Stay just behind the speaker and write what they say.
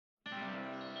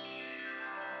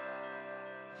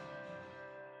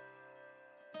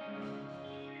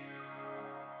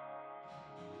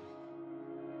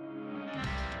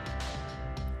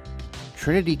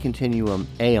Trinity Continuum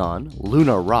Aeon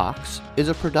Luna Rocks is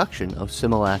a production of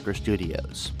Simulacra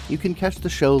Studios. You can catch the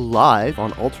show live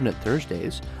on alternate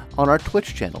Thursdays on our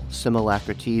Twitch channel,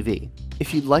 Simulacra TV.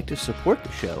 If you'd like to support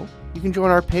the show, you can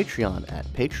join our Patreon at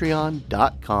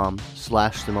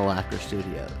patreon.com/Simulacra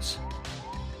Studios.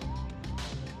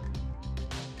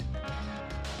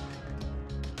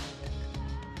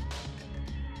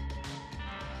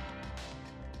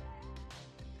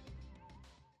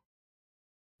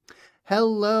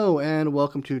 Hello and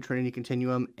welcome to Trinity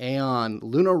Continuum Aeon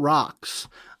Luna Rocks.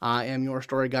 I am your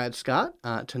story guide, Scott.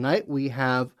 Tonight we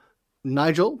have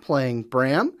Nigel playing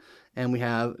Bram, and we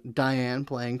have Diane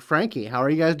playing Frankie. How are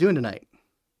you guys doing tonight?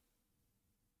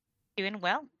 Doing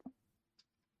well.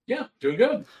 Yeah, doing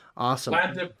good. Awesome.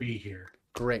 Glad to be here.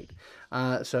 Great.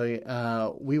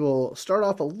 So we will start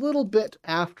off a little bit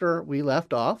after we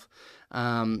left off.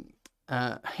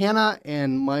 Hannah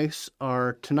and Mice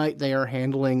are tonight. They are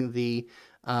handling the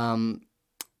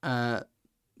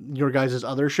your guys'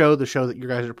 other show, the show that you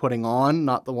guys are putting on,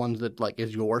 not the ones that like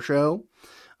is your show.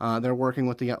 They're working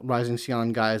with the Rising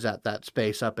Sion guys at that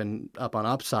space up on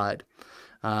Upside,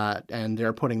 and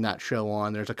they're putting that show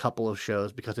on. There's a couple of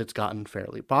shows because it's gotten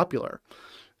fairly popular.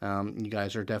 You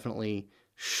guys are definitely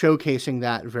showcasing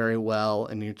that very well,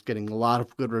 and it's getting a lot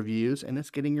of good reviews, and it's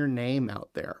getting your name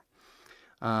out there.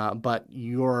 But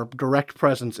your direct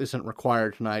presence isn't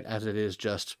required tonight, as it is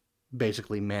just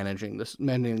basically managing it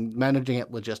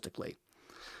logistically.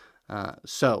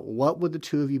 So what would the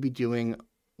two of you be doing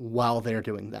while they're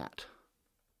doing that?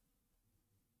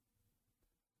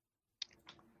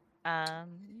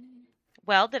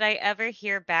 Well, did I ever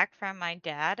hear back from my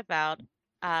dad about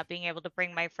being able to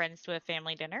bring my friends to a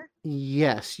family dinner?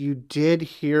 Yes, you did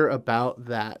hear about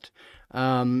that.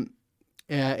 In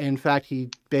fact, he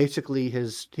basically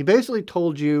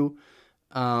told you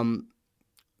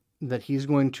that he's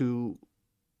going to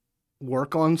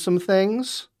work on some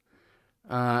things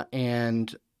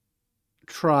and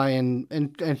try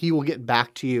and he will get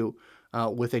back to you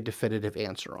with a definitive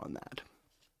answer on that.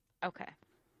 Okay.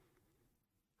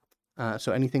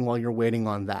 So anything while you're waiting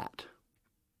on that?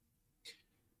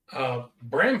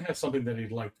 Bram has something that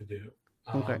he'd like to do,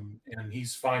 Okay. and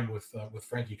he's fine with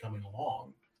Frankie coming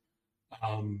along.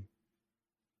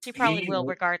 He probably will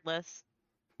regardless.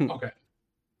 Okay,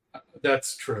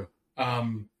 that's true.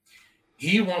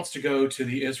 He wants to go to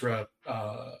the Isra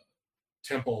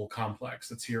temple complex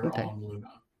that's here on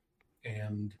Luna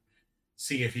and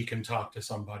see if he can talk to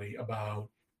somebody about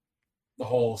the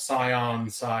whole Scion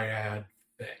Syad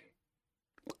thing.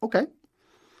 Okay.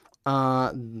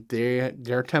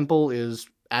 Their temple it's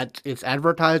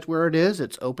advertised where it is.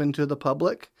 It's open to the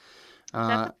public. Is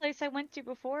that the place I went to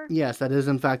before? Yes, that is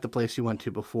in fact the place you went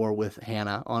to before with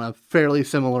Hannah on a fairly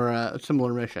similar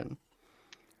mission.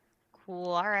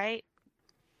 Cool. All right.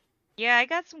 Yeah, I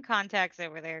got some contacts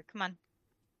over there. Come on.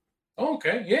 Oh,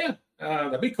 okay. Yeah,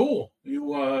 that'd be cool.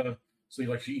 You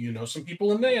you know some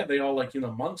people in there. They all like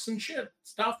monks and shit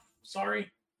stuff. Sorry.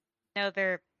 No,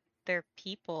 they're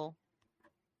people.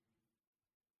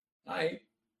 I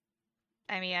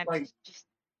mean, I'm just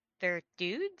they're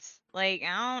dudes. Like,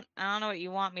 I don't know what you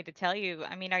want me to tell you.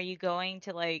 I mean, are you going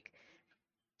to like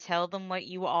tell them what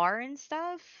you are and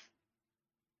stuff?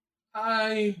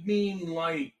 I mean,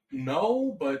 like,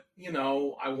 no, but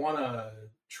I want to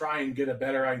try and get a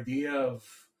better idea of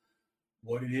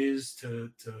what it is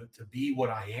to be what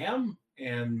I am.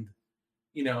 And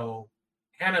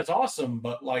Hannah's awesome,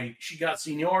 but like she got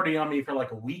seniority on me for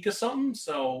like a week or something,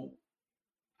 so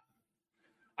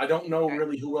I don't know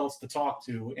really who else to talk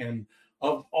to. And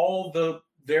of all the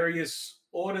various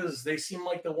orders, they seem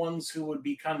like the ones who would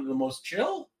be kind of the most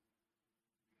chill.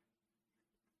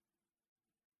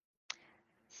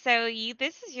 So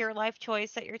this is your life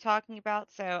choice that you're talking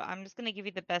about. So I'm just going to give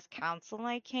you the best counsel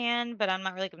I can, but I'm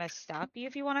not really going to stop you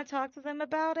if you want to talk to them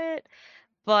about it.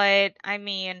 But I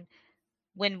mean,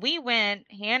 when we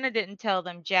went, Hannah didn't tell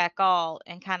them jack all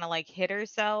and kind of like hit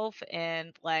herself,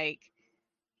 and like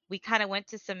we kind of went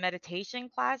to some meditation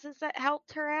classes that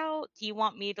helped her out. Do you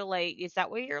want me to like, is that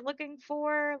what you're looking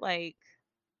for? Like,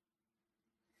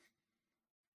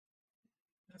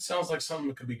 That sounds like something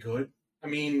that could be good. I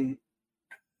mean,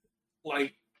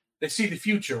 like they see the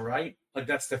future, right? Like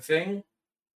that's the thing.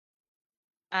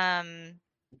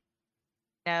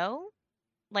 no.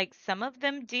 Like some of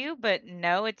them do, but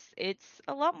no, it's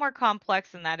a lot more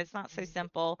complex than that. It's not so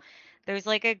simple. There's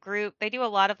like a group, they do a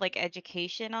lot of like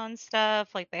education on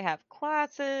stuff. Like they have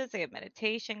classes, they have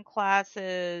meditation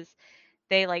classes.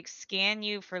 They like scan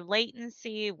you for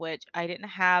latency, which I didn't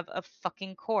have a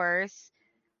fucking course.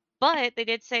 But they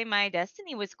did say my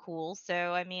destiny was cool,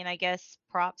 so I mean, I guess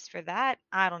props for that.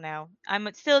 I don't know. I'm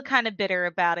still kind of bitter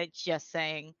about it, just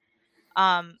saying.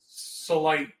 Um, So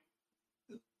like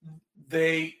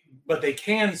they, but they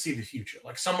can see the future.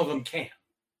 Like some of them can.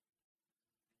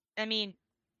 I mean,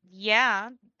 yeah,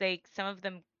 some of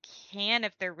them can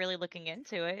if they're really looking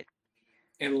into it.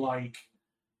 And like,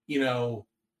 you know,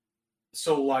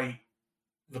 so like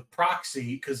the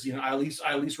proxy, because I at least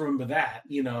remember that,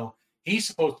 he's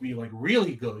supposed to be like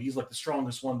really good. He's like the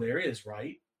strongest one there is,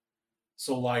 right?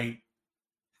 So like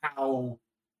how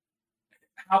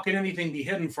how can anything be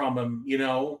hidden from him?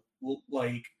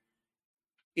 Like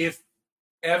if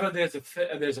ever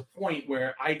there's a point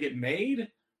where I get made,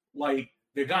 like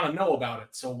they're gonna know about it.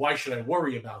 So why should I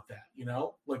worry about that?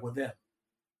 Like with them.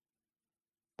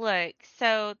 Look,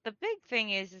 so the big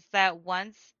thing is that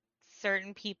once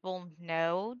certain people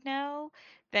know,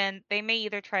 then they may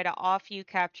either try to off you,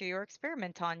 capture you, or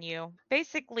experiment on you.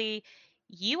 Basically,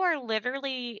 you are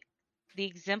literally the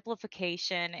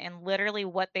exemplification and literally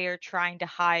what they are trying to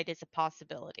hide is a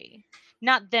possibility.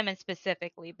 Not them and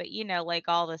specifically, but like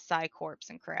all the Psycorps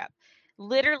and crap.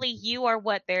 Literally, you are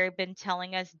what they've been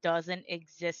telling us doesn't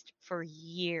exist for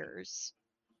years.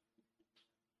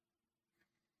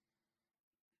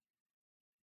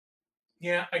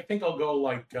 Yeah, I think I'll go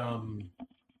like man,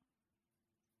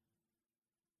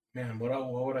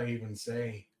 what would I even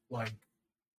say? Like,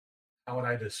 how would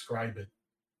I describe it?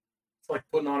 It's like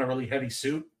putting on a really heavy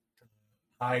suit to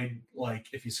hide, like,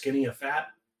 if you're skinny or fat.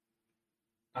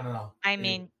 I don't know. I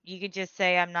mean, you could just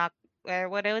say I'm not.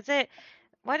 What was it?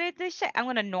 What did they say? I'm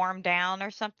gonna norm down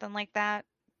or something like that.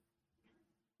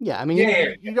 Yeah, I mean,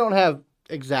 Yeah, you don't have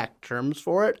exact terms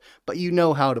for it, but you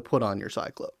know how to put on your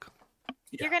Cycloak.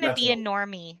 You're gonna that's be a all.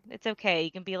 normie. It's okay.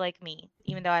 You can be like me,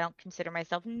 even though I don't consider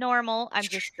myself normal. I'm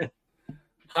just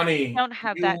Honey, don't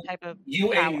have you that type of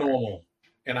you ain't power. normal,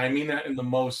 and I mean that in the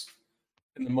most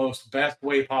best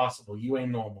way possible. You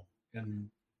ain't normal, and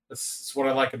that's what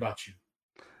I like about you.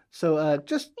 So, Thank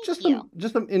you.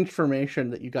 just some information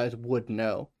that you guys would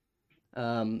know,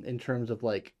 in terms of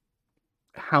like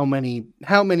how many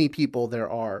people there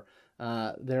are.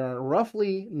 There are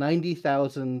roughly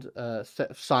 90,000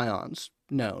 scions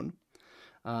known,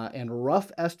 and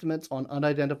rough estimates on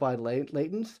unidentified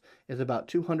latents is about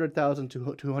 200,000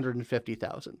 to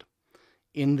 250,000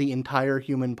 in the entire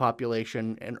human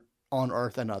population and on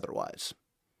Earth and otherwise.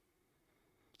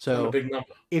 Not a So big number.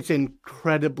 it's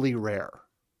incredibly rare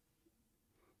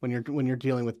when you're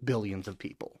dealing with billions of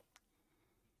people.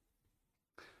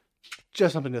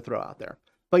 Just something to throw out there.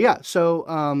 But yeah, so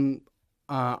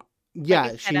Like yeah, I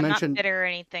said, she I'm not mentioned. bitter or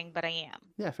anything, but I am.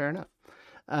 Yeah, fair enough.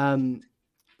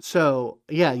 So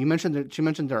yeah, she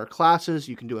mentioned there are classes.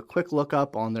 You can do a quick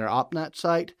lookup on their OpNet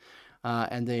site,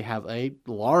 and they have a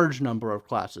large number of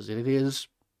classes. It is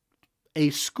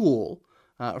a school,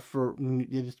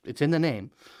 it's in the name,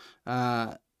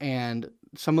 and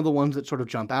some of the ones that sort of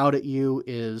jump out at you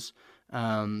is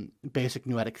basic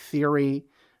noetic theory.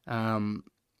 There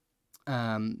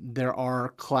are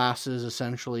classes,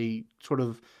 essentially sort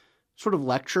of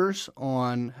lectures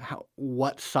on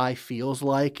what psi feels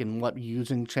like and what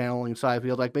using channeling psi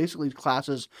feels like. Basically,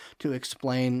 classes to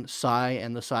explain psi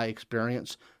and the psi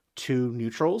experience to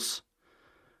neutrals,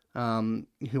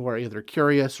 who are either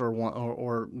curious or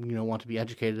want to be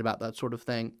educated about that sort of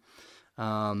thing.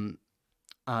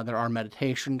 There are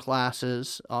meditation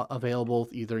classes available,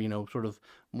 either sort of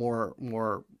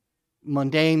more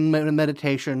mundane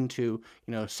meditation to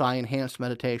psi enhanced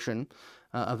meditation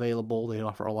available. They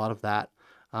offer a lot of that.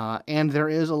 And there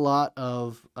is a lot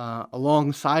of,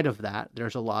 alongside of that,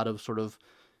 there's a lot of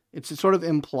it's sort of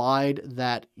implied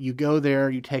that you go there,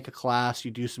 you take a class,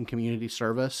 you do some community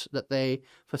service that they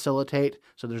facilitate.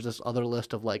 So there's this other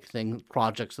list of like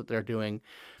projects that they're doing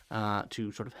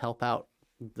to sort of help out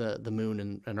the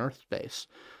moon and Earth space.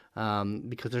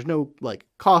 Because there's no like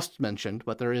costs mentioned,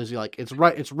 but there is like it's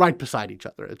right beside each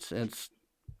other. It's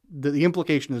the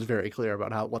implication is very clear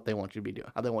about what they want you to be doing,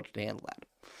 how they want you to handle that.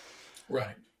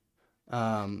 Right.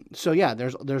 So yeah,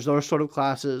 there's those sort of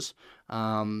classes.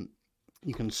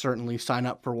 You can certainly sign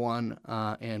up for one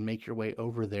and make your way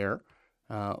over there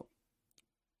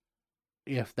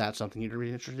if that's something you're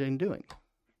really interested in doing.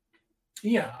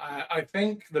 Yeah, I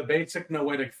think the basic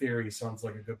noetic theory sounds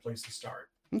like a good place to start.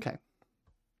 Okay.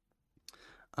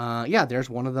 Yeah, there's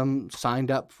one of them signed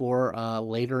up for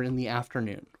later in the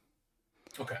afternoon.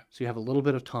 Okay. So you have a little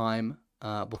bit of time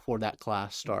before that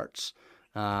class starts.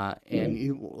 A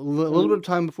little bit of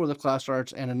time before the class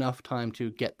starts and enough time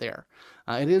to get there.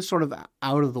 It is sort of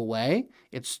out of the way.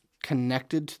 It's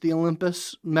connected to the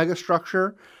Olympus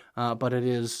megastructure, but it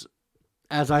is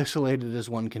as isolated as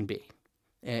one can be,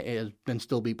 and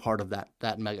still be part of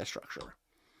that mega structure.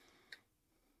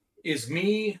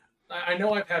 I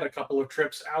know I've had a couple of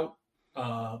trips out,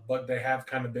 but they have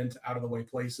kind of been to out of the way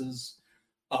places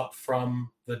up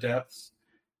from the depths.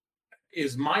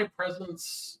 Is my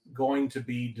presence going to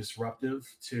be disruptive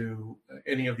to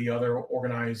any of the other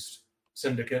organized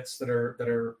syndicates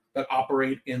that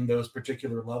operate in those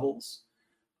particular levels?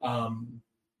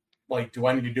 Like, do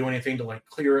I need to do anything to like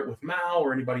clear it with Mao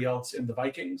or anybody else in the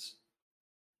Vikings?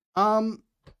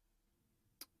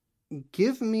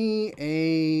 Give me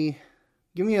a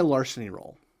larceny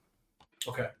roll.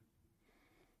 Okay.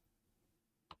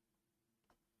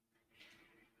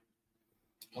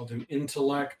 I'll do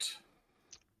intellect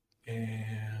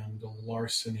and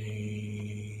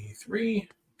larceny 3.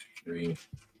 3.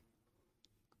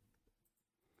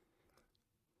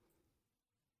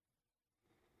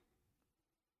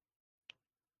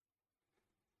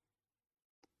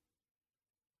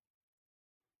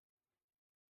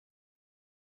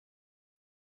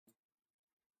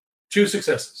 Two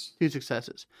successes.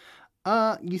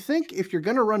 You think if you're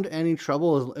going to run into any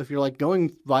trouble, if you're like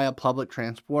going via public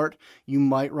transport, you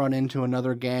might run into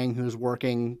another gang who's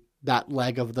working that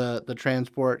leg of the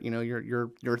transport. You know,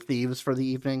 your thieves for the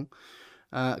evening,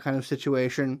 kind of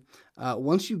situation.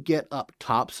 Once you get up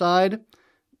topside,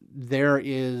 there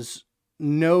is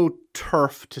no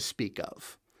turf to speak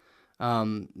of.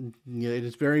 It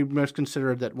is very much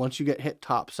considered that once you get hit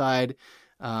topside,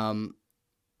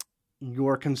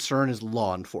 your concern is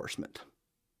law enforcement.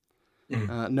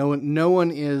 No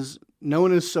one is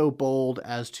so bold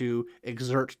as to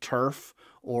exert turf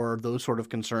or those sort of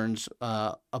concerns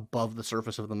above the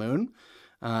surface of the moon,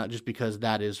 just because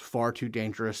that is far too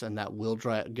dangerous and that will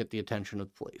get the attention of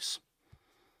the police.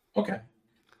 Okay.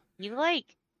 You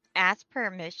like ask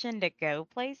permission to go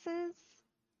places?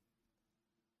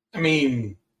 I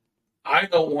mean, I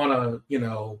don't want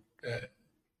to,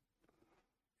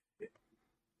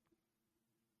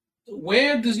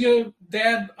 where does your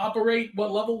dad operate?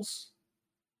 What levels?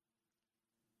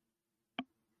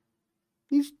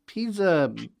 He's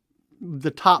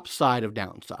the top side of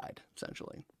downside,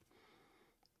 essentially.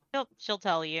 She'll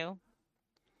tell you.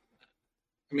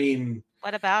 I mean,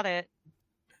 what about it?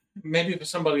 Maybe for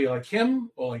somebody like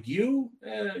him or like you,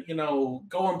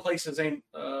 going places ain't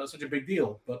such a big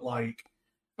deal. But like,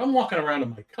 if I'm walking around in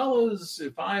my colors,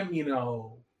 if I'm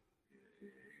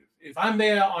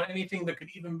there on anything that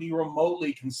could even be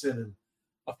remotely considered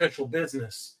official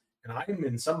business, and I'm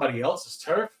in somebody else's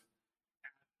turf,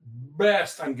 at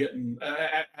best I'm getting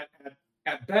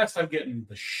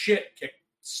the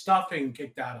stuffing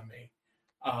kicked out of me.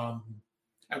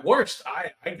 At worst,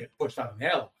 I get pushed out of an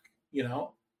airlock,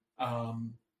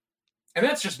 and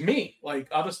that's just me. Like,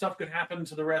 other stuff could happen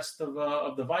to the rest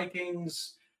of the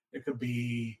Vikings. It could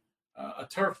be a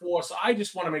turf war. So I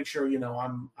just want to make sure,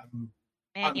 I'm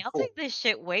Man, y'all cool. take this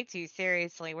shit way too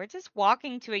seriously. We're just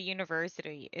walking to a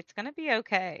university. It's gonna be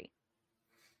okay.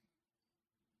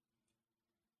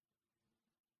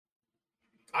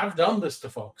 I've done this to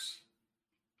folks.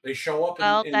 They show up in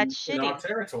our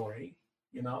territory,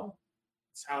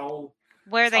 It's how.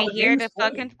 Were they here to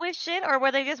fucking twist shit, or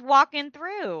were they just walking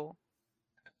through?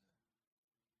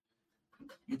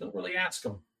 You don't really ask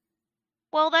them.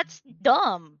 Well, that's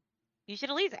dumb. You should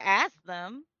at least ask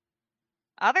them.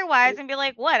 Otherwise, and be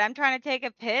like, what? I'm trying to take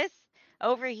a piss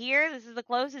over here. This is the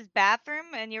closest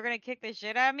bathroom, and you're going to kick the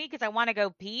shit out of me because I want to go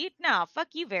pee? No, fuck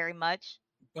you very much.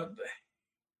 But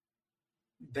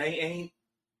they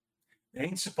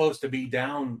ain't supposed to be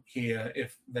down here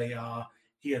if they are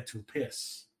here to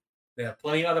piss. There are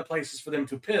plenty of other places for them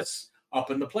to piss,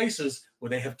 up in the places where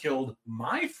they have killed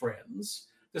my friends,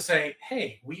 to say,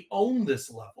 hey, we own this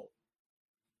level.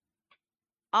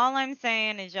 All I'm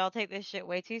saying is y'all take this shit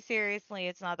way too seriously.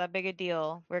 It's not that big a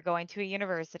deal. We're going to a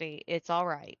university. It's all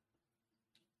right.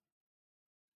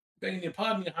 Begging your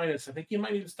pardon, Your Highness, I think you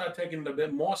might need to start taking it a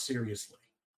bit more seriously.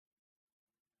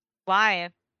 Why?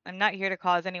 I'm not here to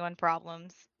cause anyone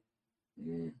problems.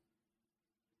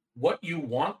 What you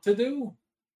want to do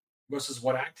versus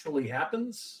what actually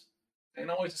happens ain't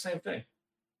always the same thing.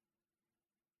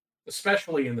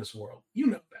 Especially in this world. You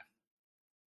know that.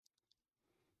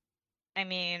 I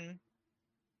mean,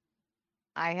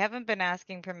 I haven't been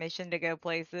asking permission to go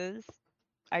places.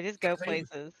 I just go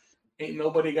places. Ain't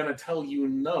nobody gonna tell you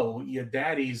no. Your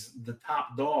daddy's the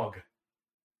top dog.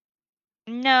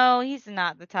 No, he's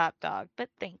not the top dog, but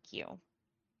thank you.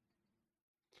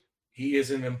 He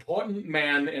is an important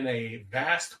man in a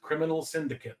vast criminal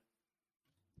syndicate.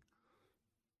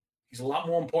 He's a lot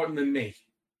more important than me.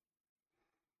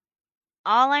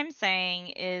 All I'm saying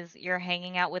is you're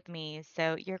hanging out with me,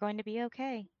 so you're going to be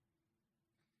okay.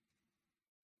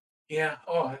 Yeah.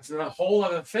 Oh, it's a whole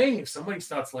other thing. If somebody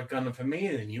starts like gunning for me,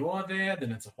 and you are there,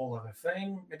 then it's a whole other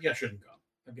thing. Maybe I shouldn't go.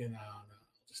 Maybe no, I'll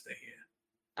just stay here.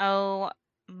 Oh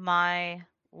my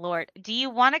lord. Do you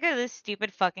want to go to this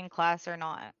stupid fucking class or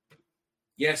not?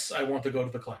 Yes, I want to go to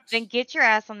the Then class. get your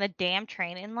ass on the damn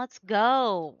train and let's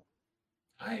go.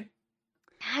 I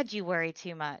God, you worry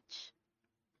too much.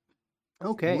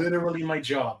 Okay. literally my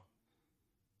job.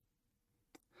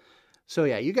 So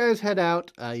yeah, you guys head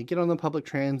out. You get on the public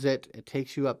transit. It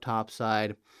takes you up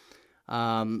topside,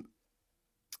 and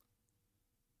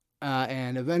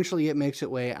eventually it makes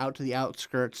its way out to the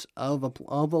outskirts of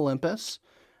Olympus,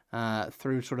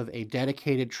 through sort of a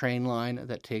dedicated train line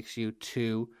that takes you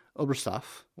to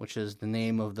Oberstdorf, which is the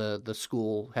name of the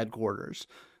school headquarters,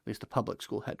 at least the public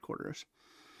school headquarters.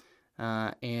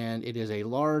 And it is a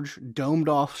large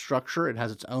domed-off structure. It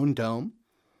has its own dome,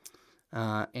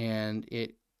 and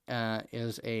it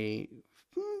is a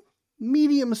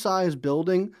medium-sized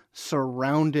building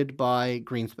surrounded by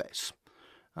green space.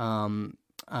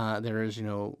 There is,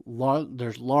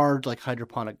 there's large like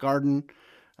hydroponic gardens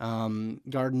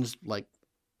like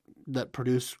that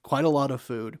produce quite a lot of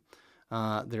food.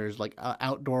 There's like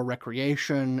outdoor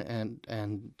recreation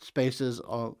and spaces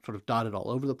all sort of dotted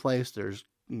all over the place. There's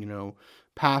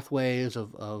pathways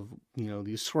of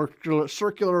these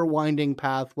circular winding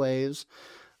pathways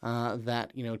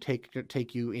that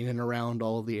take you in and around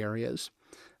all of the areas,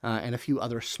 and a few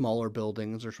other smaller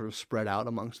buildings are sort of spread out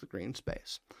amongst the green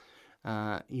space.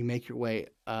 You make your way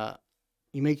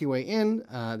in.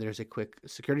 There's a quick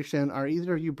security stand. Are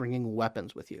either of you bringing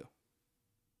weapons with you?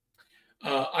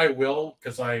 I will,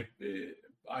 because I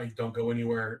don't go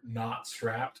anywhere not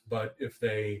strapped. But if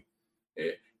they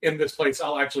in this place,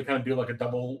 I'll actually kind of do like a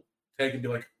double take and be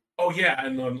like, oh yeah,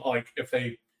 and then like if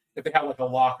they have like a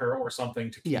locker or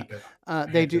something to keep it.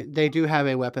 They do have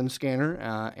a weapon scanner,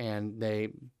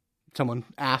 and someone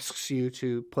asks you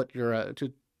to put your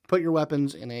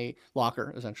weapons in a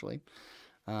locker, essentially,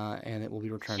 and it will be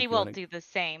returned. She won't do the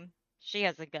same. She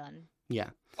has a gun. Yeah.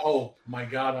 Oh my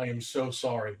god, I am so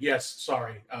sorry. Yes,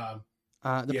 sorry.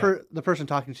 The person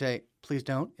talking say, please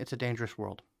don't. It's a dangerous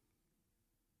world.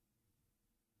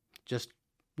 Just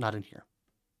not in here.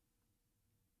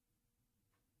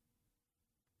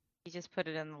 You just put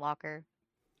it in the locker.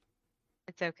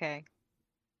 It's okay.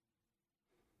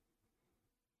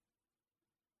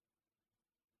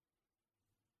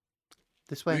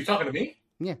 This way. Are you talking to me?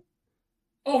 Yeah.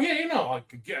 Oh yeah, I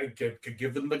could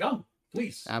give them the gun,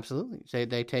 please. Absolutely. So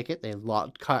they take it, they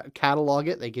catalog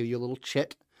it, they give you a little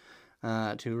chit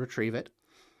to retrieve it,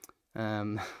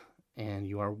 and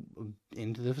you are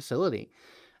into the facility.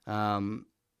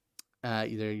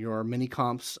 Either your mini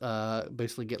comps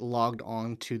basically get logged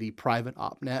on to the private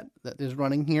opnet that is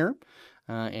running here,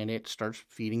 and it starts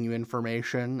feeding you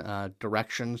information,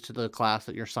 directions to the class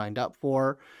that you're signed up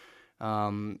for.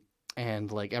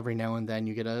 And like every now and then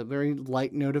you get a very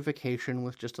light notification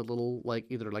with just a little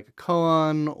either like a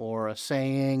koan or a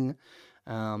saying.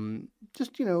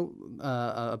 Just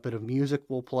a bit of music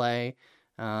will play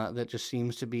that just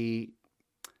seems to be.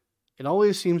 It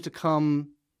always seems to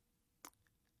come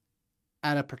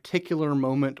at a particular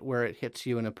moment where it hits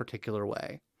you in a particular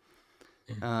way.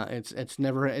 It's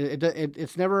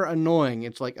never annoying.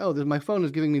 It's like, oh, my phone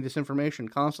is giving me this information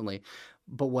constantly,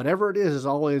 but whatever it is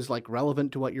always like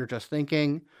relevant to what you're just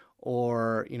thinking,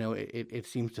 or it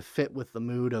seems to fit with the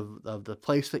mood of the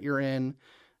place that you're in.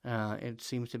 It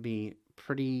seems to be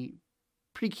pretty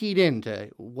keyed into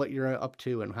what you're up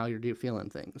to and how you're feeling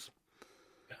things.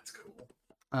 That's cool.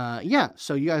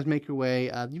 So you guys make your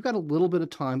way. You've got a little bit of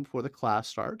time before the class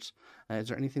starts. Is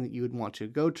there anything that you would want to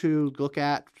go to, look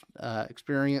at,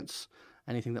 experience?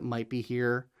 Anything that might be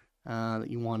here that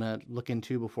you want to look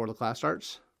into before the class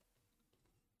starts?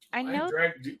 I know.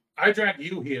 I dragged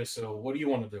you here, so what do you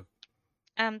want to do?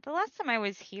 The last time I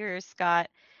was here, Scott,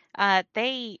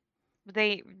 they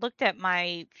looked at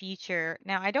my future.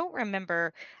 Now I don't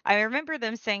remember. I remember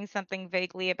them saying something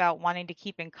vaguely about wanting to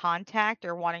keep in contact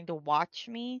or wanting to watch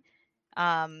me.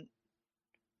 Can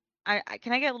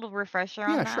I get a little refresher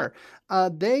on that? Yeah, sure.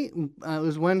 It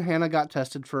was when Hannah got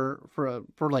tested for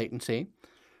latency.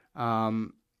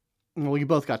 Well, you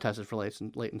both got tested for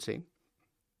latency.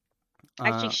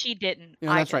 Actually, she didn't.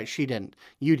 Yeah, that's right. She didn't.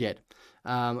 You did.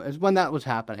 It's when that was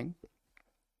happening,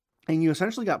 and you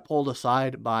essentially got pulled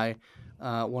aside by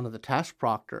one of the test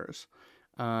proctors,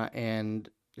 and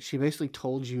she basically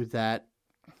told you that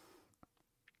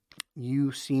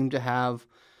you seem to have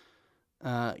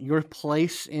your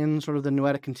place in sort of the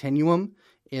noetic continuum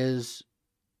is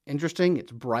interesting.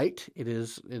 It's bright. It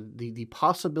is the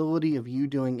possibility of you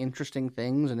doing interesting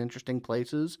things in interesting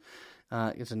places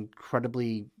is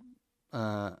incredibly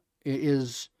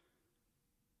is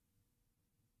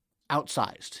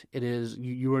outsized. It is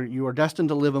you are destined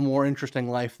to live a more interesting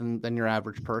life than your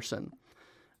average person.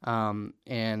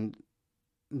 And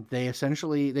they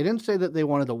didn't say that they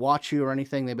wanted to watch you or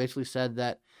anything. They basically said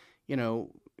that, you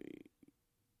know,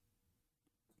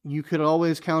 you could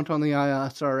always count on the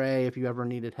ISRA if you ever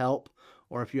needed help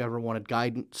or if you ever wanted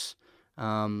guidance.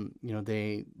 You know,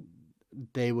 they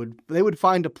would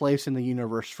find a place in the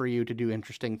universe for you to do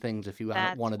interesting things if you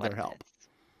wanted their help.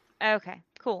 Okay,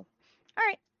 cool. All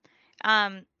right.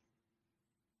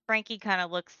 Frankie kind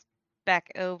of looks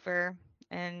back over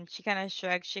and she kind of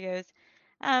shrugs. She goes,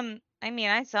 I mean,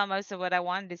 I saw most of what I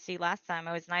wanted to see last time.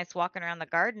 It was nice walking around the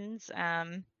gardens.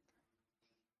 Can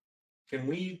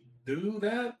we do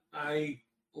that?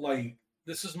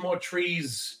 This is more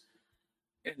trees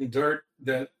and dirt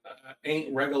that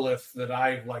ain't regolith that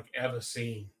I've ever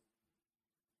seen.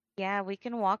 Yeah, we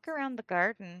can walk around the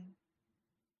garden.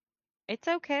 It's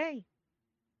okay.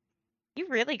 You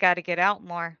really got to get out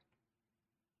more.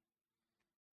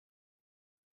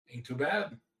 Ain't too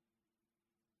bad.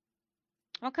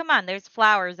 Well, come on. There's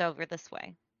flowers over this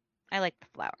way. I like the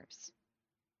flowers.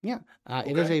 Yeah,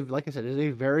 it is like I said, it is a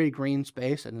very green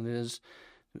space, and it is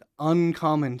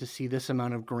uncommon to see this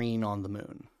amount of green on the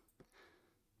moon.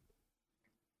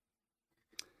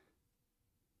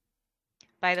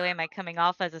 By the way, am I coming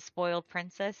off as a spoiled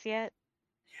princess yet?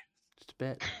 Just a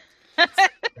bit.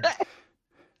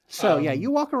 So yeah,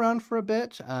 you walk around for a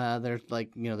bit.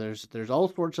 There's there's all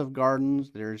sorts of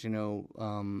gardens. There's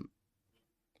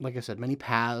like I said, many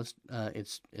paths.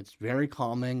 It's very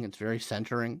calming. It's very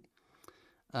centering.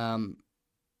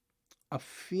 A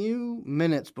few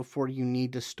minutes before you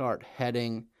need to start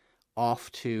heading off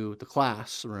to the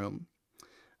classroom,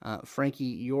 Frankie,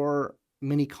 your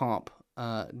mini comp,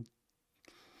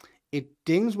 it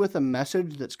dings with a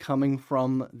message that's coming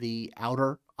from the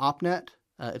outer opnet.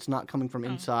 It's not coming from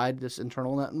inside this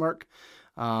internal network.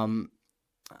 And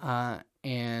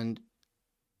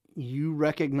you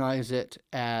recognize it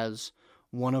as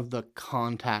one of the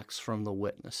contacts from the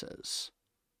witnesses.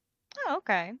 Oh,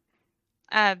 okay.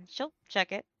 She'll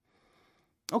check it.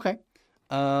 Okay.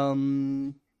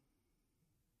 Hold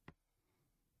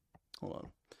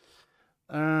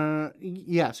on.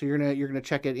 Yeah, so you're gonna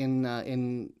check it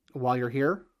in while you're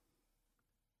here.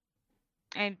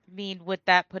 I mean, would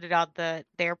that put it on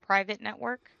their private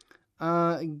network?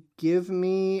 Give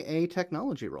me a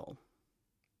technology roll.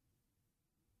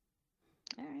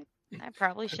 All right. I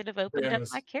probably should have opened up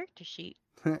my character sheet.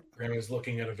 Grandma's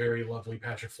looking at a very lovely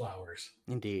patch of flowers.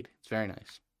 Indeed. It's very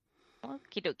nice.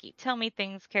 Okie dokie. Tell me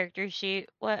things, character sheet.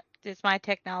 What is my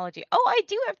technology? Oh, I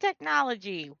do have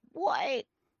technology. What?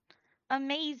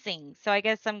 Amazing. So I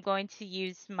guess I'm going to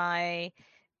use my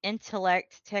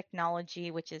intellect technology,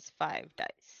 which is 5 dice.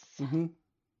 Mm-hmm.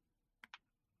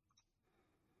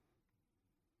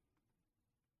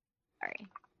 Sorry.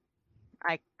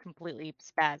 I completely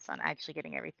spazzed on actually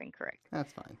getting everything correct.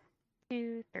 That's fine.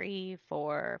 2, 3,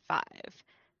 4, 5.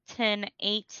 10,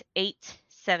 8, 8,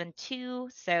 7, 2.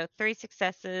 So 3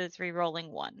 successes,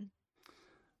 re-rolling 1.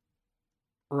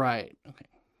 Right. Okay.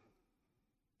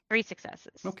 3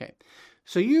 successes. Okay.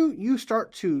 So you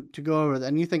start to go over that,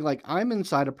 and you think I'm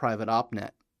inside a private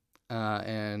opnet,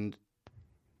 and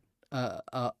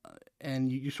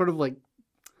you sort of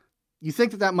you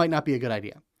think that might not be a good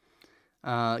idea.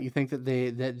 You think that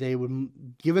they would,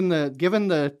 given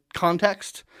the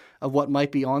context of what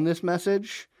might be on this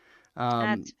message,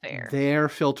 that's fair. Their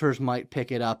filters might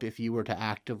pick it up if you were to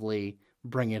actively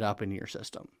bring it up in your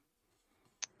system.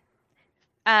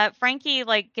 Frankie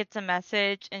gets a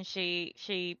message and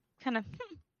she kind of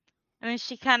and then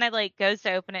she kind of goes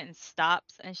to open it and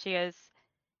stops and she goes,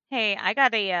 "Hey, I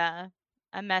got a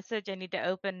message I need to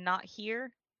open, not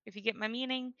here, if you get my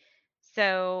meaning.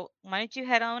 So why don't you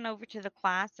head on over to the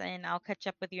class and I'll catch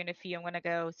up with you in a few. I'm gonna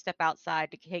go step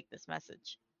outside to take this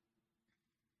message."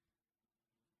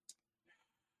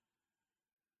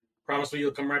 Promise me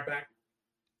you'll come right back?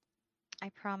 I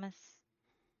promise.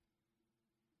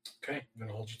 Okay, I'm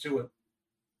gonna hold you to it.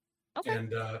 Okay.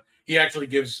 And he actually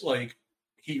gives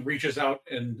he reaches out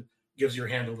and gives your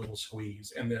hand a little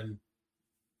squeeze, and then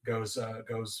goes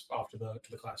off to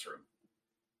the classroom.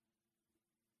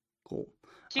 Cool.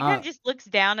 She kind of just looks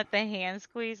down at the hand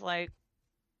squeeze, like,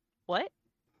 what?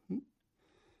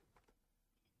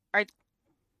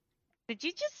 Did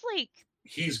you just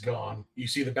He's gone. You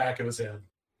see the back of his head.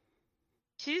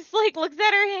 She just like looks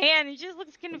at her hand and she just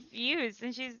looks confused,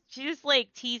 and she just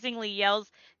like teasingly yells,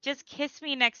 "Just kiss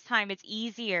me next time. It's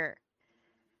easier."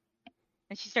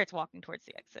 And she starts walking towards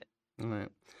the exit. All right.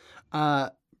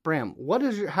 Bram,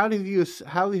 how have you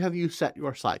set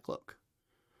your Psycloak?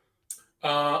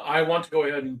 I want to go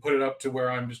ahead and put it up to where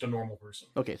I'm just a normal person.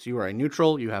 Okay, so you are a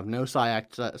neutral. You have no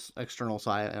external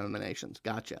psi emanations.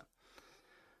 Gotcha.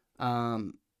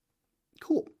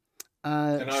 Cool.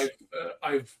 And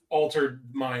I've altered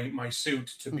my suit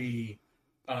to be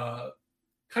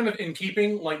kind of in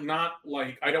keeping, like not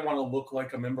like I don't want to look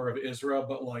like a member of Isra,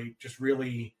 but like just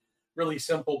really really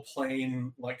simple,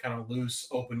 plain, like kind of loose,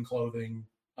 open clothing,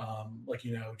 like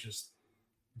just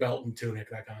belt and tunic,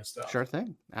 that kind of stuff. Sure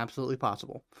thing, absolutely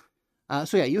possible.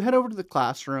 So yeah, you head over to the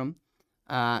classroom,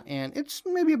 and it's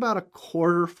maybe about a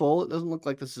quarter full. It doesn't look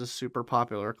like this is a super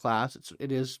popular class.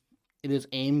 It is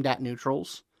aimed at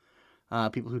neutrals.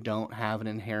 People who don't have an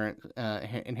inherent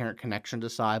connection to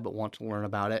psi but want to learn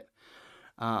about it,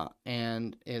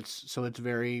 and it's a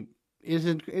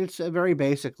very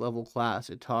basic level class.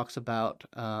 It talks about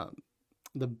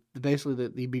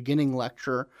the beginning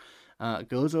lecture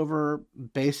goes over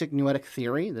basic noetic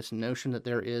theory. This notion that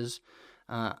there is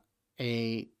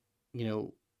a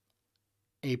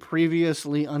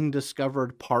previously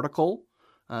undiscovered particle,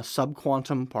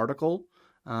 subquantum particle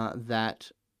that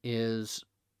is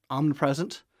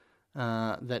omnipresent,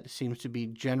 that seems to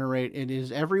be it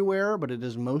is everywhere, but it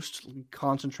is most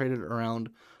concentrated around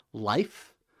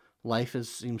life. Life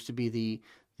seems to be the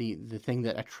thing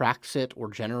that attracts it or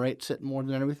generates it more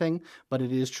than everything, but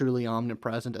it is truly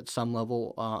omnipresent at some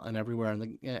level and everywhere in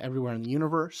the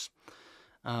universe.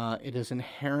 It is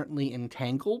inherently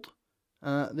entangled.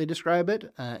 They describe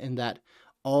it in that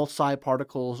all psi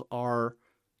particles are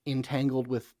entangled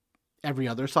with every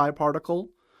other psi particle.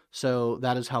 So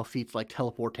that is how feats like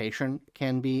teleportation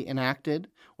can be enacted,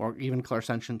 or even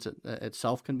clairsentience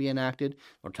itself can be enacted,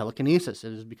 or telekinesis.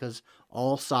 It is because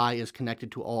all psi is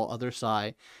connected to all other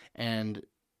psi, and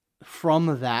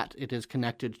from that it is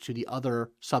connected to the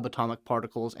other subatomic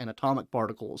particles and atomic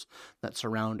particles that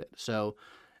surround it. So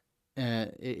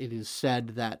it is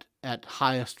said that at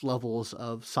highest levels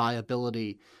of psi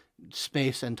ability,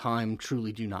 space and time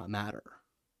truly do not matter.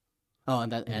 Oh,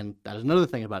 and that is another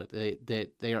thing about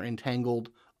it. They are entangled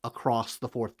across the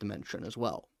fourth dimension as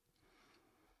well.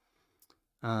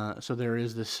 So there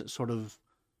is this sort of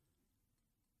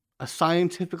a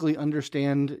scientifically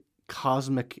understand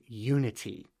cosmic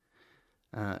unity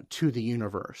to the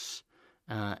universe,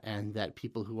 and that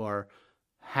people who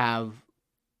have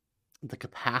the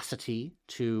capacity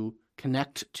to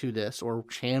connect to this or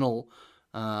channel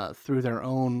through their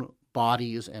own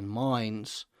bodies and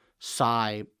minds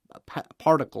psi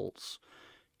particles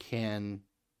can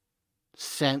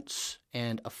sense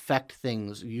and affect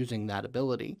things using that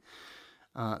ability.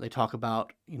 They talk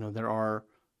about,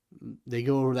 they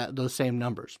go over those same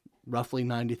numbers, roughly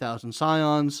 90,000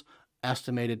 psions,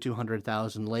 estimated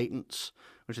 200,000 latents,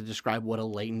 which is describe what a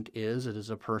latent is. It is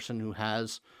a person who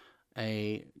has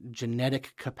a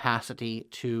genetic capacity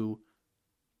to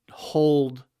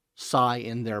hold psi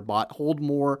in their body, hold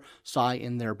more psi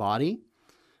in their body.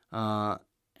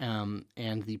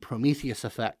 And the Prometheus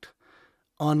effect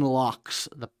unlocks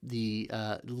the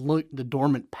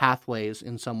dormant pathways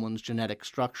in someone's genetic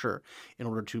structure in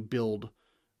order to build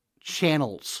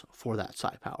channels for that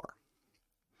psi power.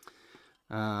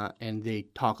 And they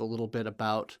talk a little bit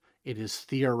about, it is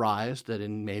theorized that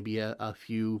in maybe a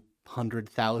few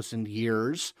 100,000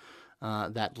 years,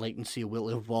 that latency will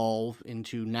evolve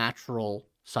into natural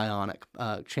psionic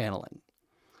channeling.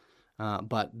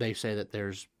 But they say that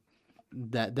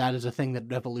that is a thing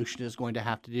that evolution is going to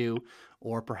have to do,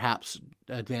 or perhaps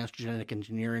advanced genetic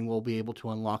engineering will be able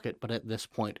to unlock it. But at this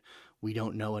point, we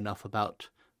don't know enough about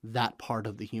that part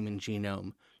of the human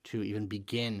genome to even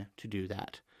begin to do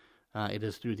that. It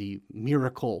is through the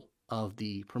miracle of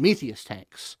the Prometheus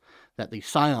tanks that the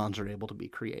psions are able to be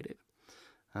created.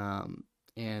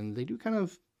 And they do kind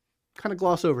of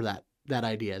gloss over that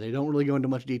idea. They don't really go into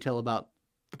much detail about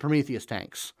the Prometheus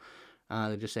tanks.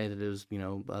 They just say that it is,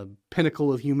 a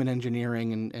pinnacle of human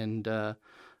engineering, and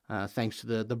thanks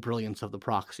to the brilliance of the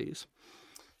proxies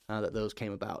that those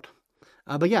came about.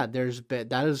 But yeah,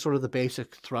 that is sort of the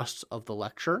basic thrust of the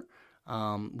lecture.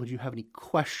 Would you have any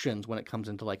questions when it comes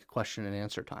into like question and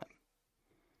answer time?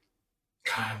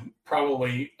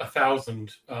 Probably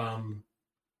 1,000.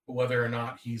 Whether or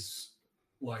not he's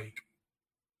like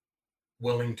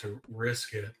willing to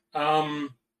risk it.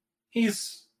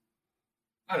 He's,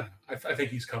 I don't know. I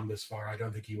think he's come this far. I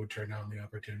don't think he would turn down the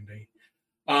opportunity.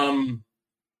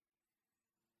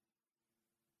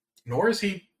 Nor is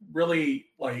he really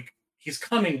like, he's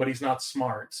cunning, but he's not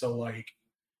smart. So like,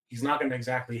 he's not going to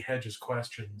exactly hedge his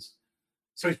questions.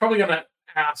 So he's probably going to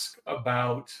ask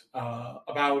about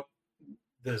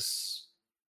this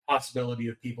possibility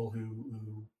of people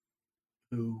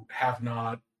who have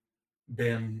not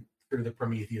been through the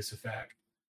Prometheus effect.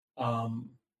 Um,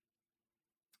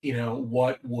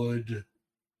 what would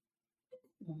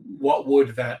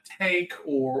that take,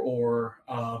 or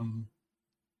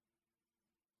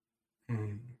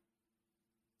hmm.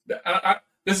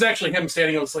 This is actually him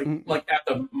standing. It's like at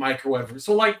the microwave.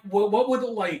 So like, what would it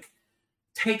like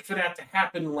take for that to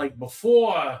happen? Like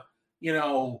before,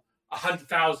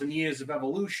 100,000 years of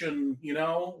evolution.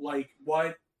 Like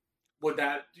what would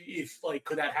that if like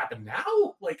could that happen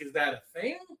now? Like, is that a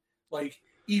thing? Like,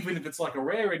 even if it's like a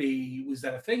rarity, was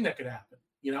that a thing that could happen?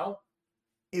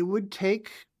 It would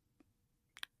take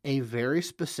a very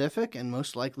specific and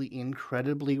most likely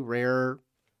incredibly rare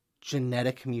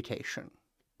genetic mutation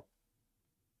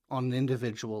on an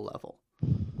individual level.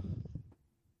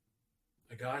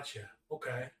 I gotcha.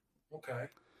 Okay.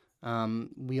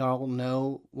 We all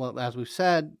know, well, as we've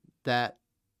said, that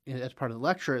as part of the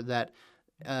lecture, that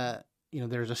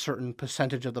there's a certain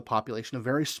percentage of the population, a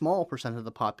very small percent of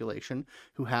the population,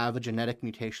 who have a genetic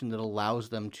mutation that allows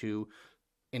them to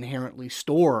inherently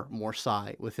store more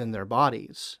psi within their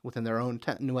bodies, within their own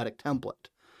noetic template.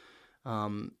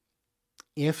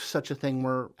 If such a thing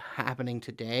were happening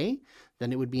today,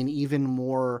 then it would be an even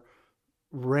more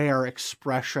rare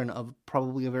expression of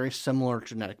probably a very similar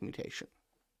genetic mutation.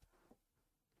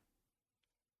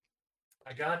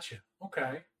 I gotcha.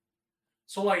 Okay.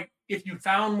 So, like, if you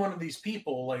found one of these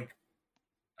people, like,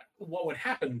 what would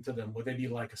happen to them? Would they be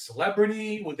like a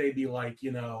celebrity? Would they be like, I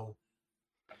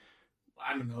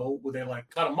don't know, would they like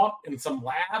cut them up in some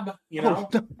lab,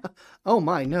 Oh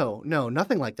my, no,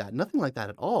 nothing like that. Nothing like that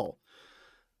at all.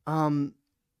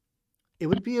 It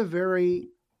would be a very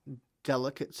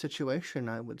delicate situation,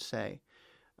 I would say,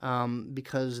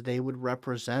 because they would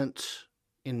represent,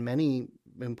 in many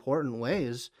important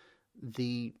ways,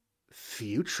 the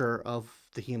future of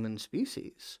the human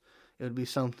species. It would be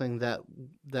something that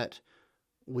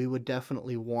we would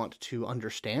definitely want to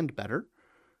understand better.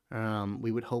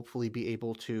 We would hopefully be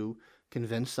able to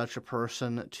convince such a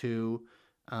person to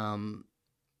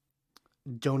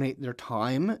donate their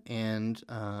time and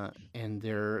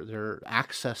their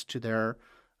access to their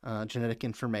genetic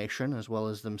information as well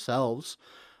as themselves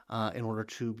in order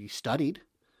to be studied,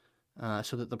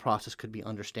 so that the process could be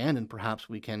understood, and perhaps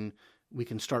we can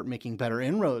start making better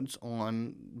inroads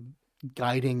on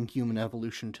guiding human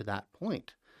evolution to that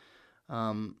point.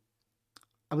 I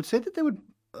would say that they would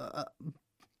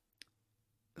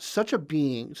such a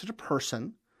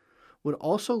person would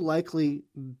also likely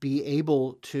be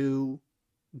able to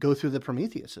go through the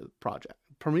Prometheus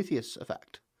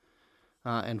effect,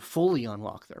 and fully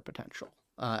unlock their potential,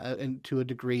 and to a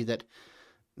degree that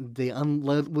they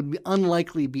would be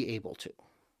unlikely be able to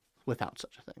without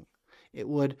such a thing. It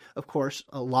would, of course,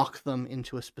 lock them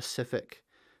into a specific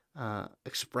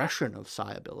expression of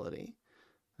psi ability,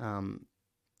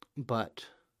 but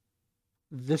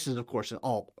this is, of course,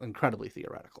 all incredibly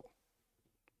theoretical.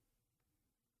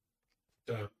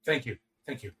 Thank you.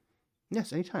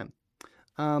 Yes, anytime.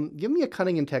 Give me a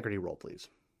cunning integrity roll, please.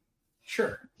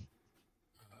 Sure.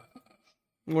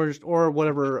 Or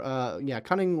whatever.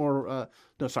 Cunning or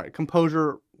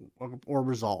composure or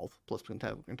resolve plus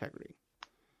integrity.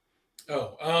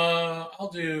 Oh, I'll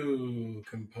do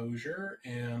composure,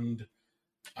 and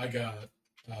I got.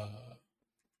 I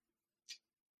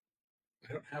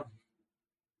don't have.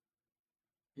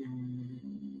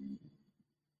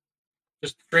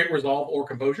 Just straight resolve or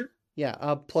composure?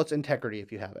 Yeah, plus integrity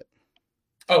if you have it.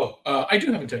 Oh, I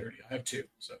do have integrity. I have 2,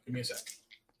 so give me a sec.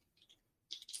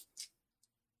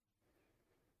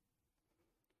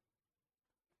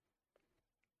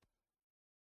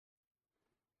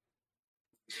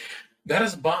 That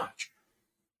is a botch.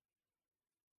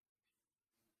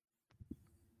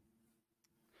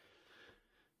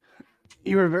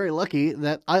 You were very lucky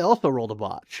that I also rolled a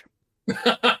botch.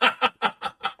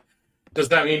 Does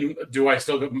that mean, do I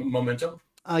still get momentum?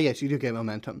 Yes, you do get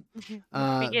momentum. You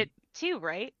get 2,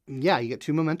 right? Yeah, you get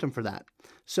 2 momentum for that.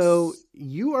 So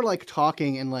you are like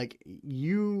talking and like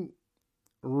you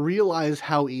realize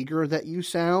how eager that you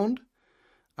sound.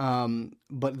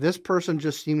 But this person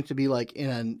just seems to be like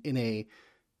in a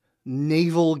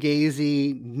navel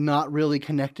gazy, not really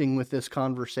connecting with this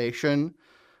conversation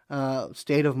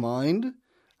state of mind.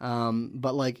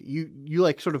 But like you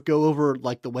like sort of go over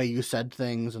like the way you said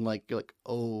things and like you're like,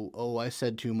 oh, I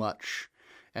said too much.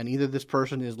 And either this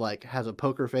person is like has a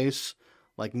poker face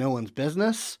like no one's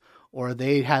business, or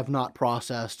they have not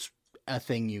processed a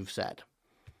thing you've said.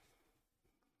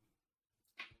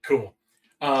 Cool.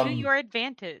 To your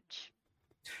advantage.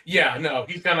 Yeah, no,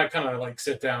 he's gonna kind of like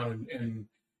sit down and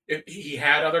he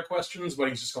had other questions, but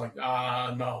he's just like, no,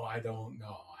 I don't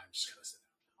know. I'm just gonna sit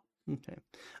down. Okay.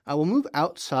 We'll move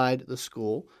outside the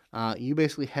school. You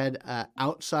basically head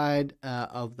outside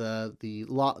of the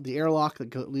airlock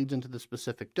that leads into the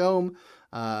specific dome.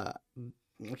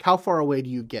 Like how far away do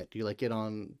you get? Do you like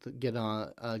go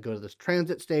to this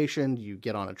transit station? Do you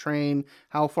get on a train?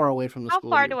 How far away from the school?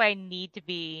 How far do I need to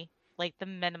be, like the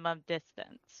minimum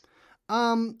distance?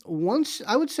 Once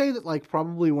I would say that like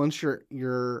probably once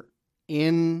you're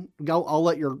in, I'll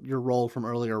let your roll from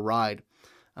earlier ride.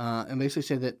 And basically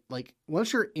say that like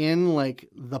once you're in like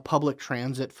the public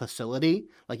transit facility,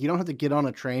 like you don't have to get on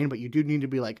a train, but you do need to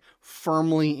be like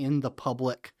firmly in the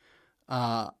public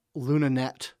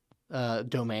LunaNet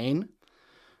domain,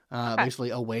 Okay. basically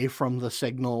away from the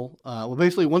signal. Well,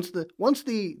 basically once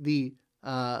the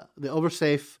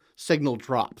oversafe signal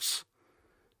drops.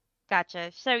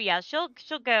 Gotcha. So yeah, she'll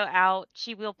go out.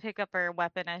 She will pick up her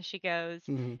weapon as she goes.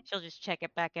 Mhm. She'll just check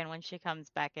it back in when she comes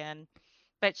back in.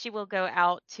 But she will go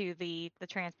out to the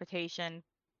transportation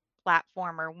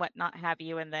platform or whatnot have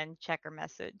you, and then check her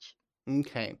message.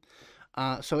 Okay.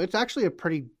 So it's actually a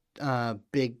pretty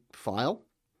big file.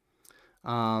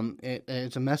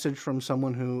 It's a message from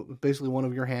someone who, basically one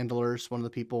of your handlers, one of the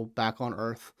people back on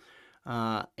Earth,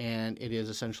 and it is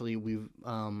essentially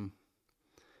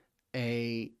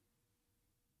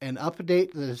an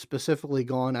update that has specifically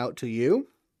gone out to you.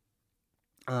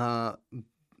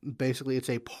 Basically, it's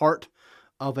a part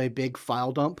of a big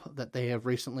file dump that they have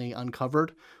recently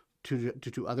uncovered to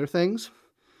do other things.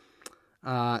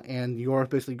 And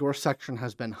your section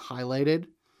has been highlighted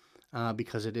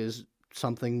because it is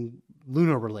something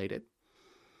Luna related.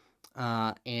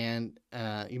 And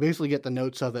you basically get the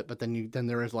notes of it, but then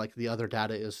there is like the other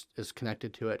data is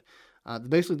connected to it.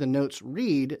 Basically, the notes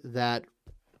read that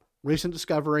recent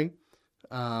discovery,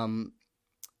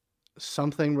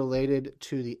 something related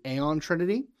to the Aeon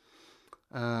Trinity.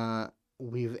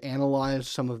 We've analyzed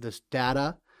some of this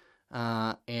data,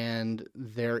 and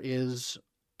there is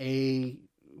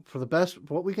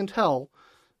what we can tell,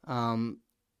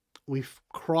 we've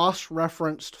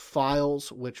cross-referenced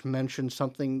files which mention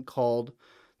something called,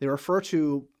 they refer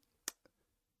to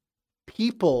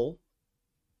people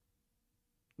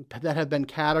that have been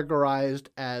categorized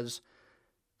as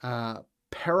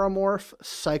paramorph,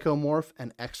 psychomorph,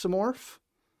 and exomorph.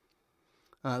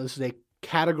 This is a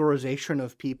categorization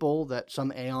of people that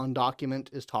some Aeon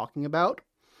document is talking about.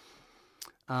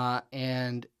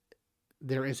 And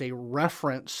there is a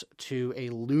reference to a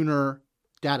lunar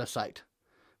data site,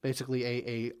 basically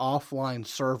a offline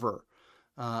server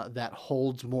that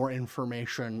holds more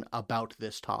information about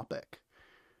this topic.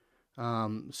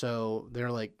 So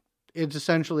they're like, it's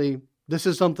essentially, this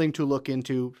is something to look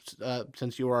into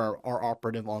since you are our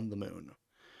operative on the moon.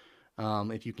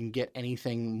 If you can get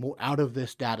anything more out of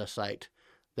this data site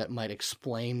that might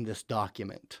explain this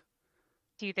document.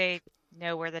 Do they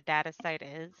know where the data site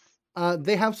is?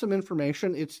 They have some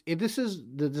information.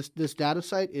 This data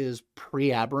site is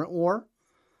pre-Aberrant War.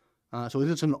 So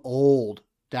it's an old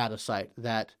data site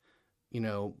that,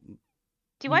 Do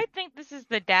I think this is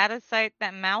the data site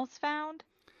that Mouse found?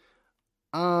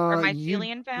 Or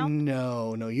Mycelium found?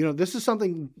 No. This is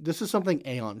something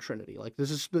Aeon Trinity. Like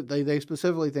they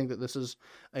specifically think that this is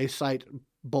a site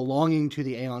belonging to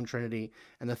the Aeon Trinity,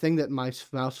 and the thing that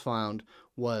Mouse found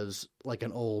was like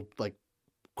an old like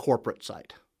corporate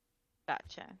site.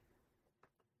 Gotcha.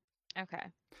 Okay.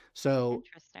 So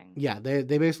interesting. Yeah, they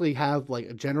basically have like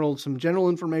some general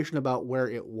information about where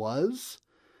it was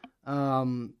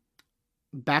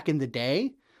back in the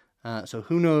day. So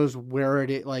who knows where it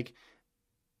is, like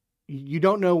you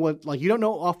don't know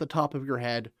off the top of your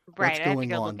head what's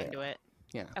going on there. Into it.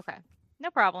 Yeah. Okay. No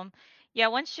problem. Yeah,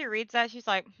 once she reads that, she's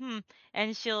like,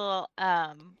 and she'll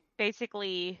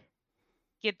basically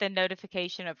get the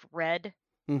notification of read.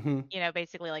 Mm-hmm.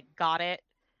 Basically like got it.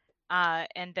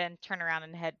 And then turn around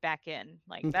and head back in.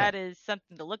 Like, Okay. That is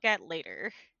something to look at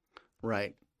later.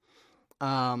 Right.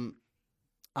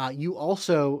 You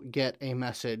also get a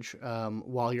message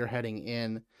while you're heading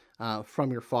in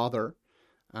from your father,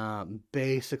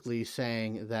 basically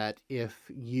saying that if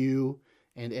you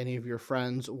and any of your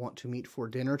friends want to meet for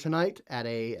dinner tonight at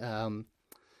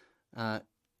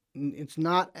he's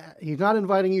not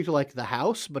inviting you to like the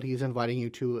house, but he's inviting you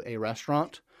to a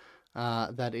restaurant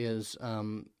that is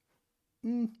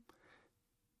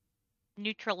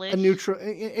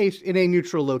Neutral-ish. In a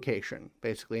neutral location,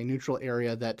 basically a neutral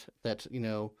area that he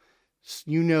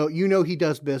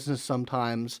does business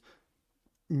sometimes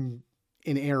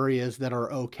in areas that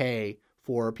are okay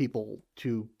for people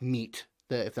to meet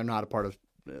if they're not a part of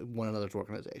one another's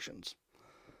organizations.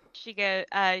 She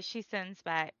sends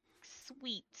back,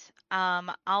 sweet.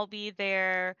 I'll be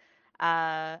there.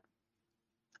 Uh,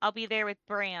 I'll be there with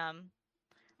Bram.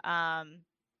 Um,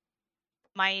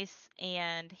 Mice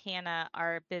and Hannah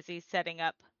are busy setting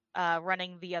up,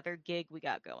 running the other gig we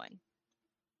got going.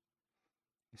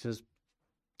 He says,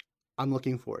 I'm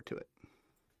looking forward to it.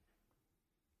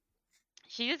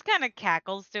 She just kind of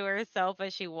cackles to herself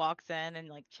as she walks in and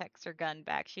like checks her gun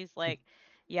back. She's like,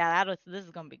 "Yeah, this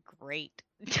is gonna be great."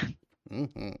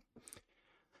 Mm-hmm.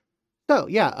 So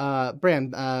yeah,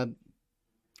 Bram,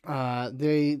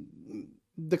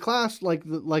 the class, like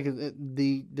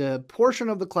the portion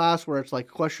of the class where it's like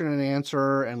question and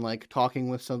answer and like talking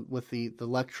with the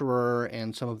lecturer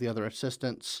and some of the other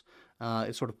assistants,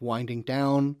 is sort of winding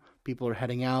down. People are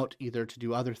heading out either to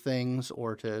do other things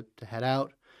or to head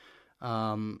out.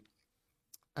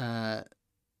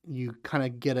 You kind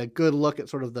of get a good look at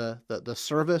sort of the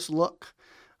service look,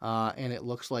 and it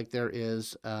looks like there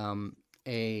is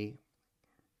a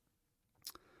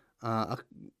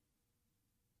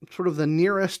sort of the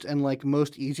nearest and like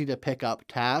most easy to pick up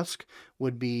task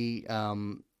would be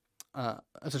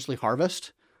essentially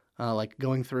harvest, like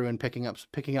going through and picking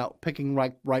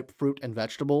ripe fruit and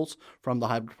vegetables from the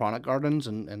hydroponic gardens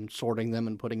and sorting them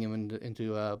and putting them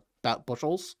into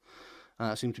bushels.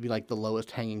 Seems to be like the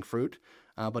lowest hanging fruit.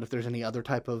 But if there's any other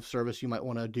type of service you might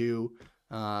want to do,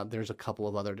 there's a couple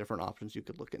of other different options you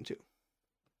could look into.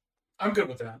 I'm good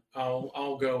with that.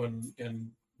 I'll go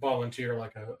and volunteer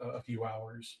like a few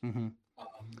hours. Mm-hmm.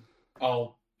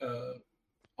 I'll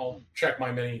check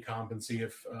my mini comp and see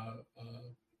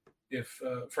if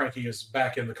Frankie is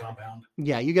back in the compound.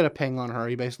 Yeah, you get a ping on her.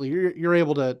 You're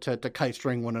able to kite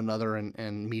string one another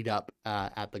and meet up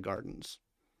at the gardens.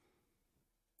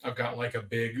 I've got like a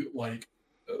big like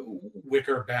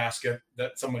wicker basket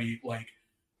that somebody like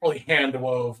probably hand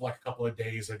wove like a couple of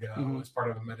days ago as part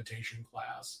of a meditation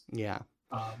class. Yeah.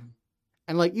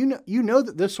 And like you know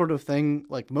that this sort of thing,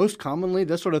 like most commonly,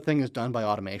 this sort of thing is done by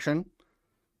automation.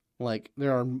 Like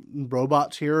there are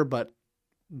robots here, but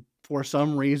for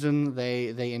some reason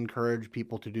they encourage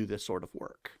people to do this sort of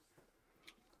work.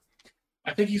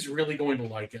 I think he's really going to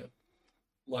like it.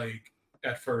 Like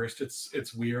at first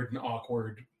it's weird and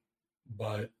awkward,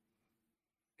 but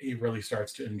he really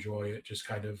starts to enjoy it, just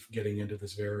kind of getting into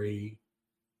this very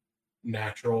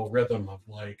natural rhythm of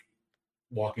like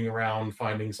walking around,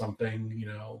 finding something,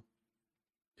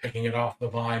 picking it off the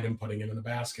vine and putting it in the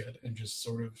basket, and just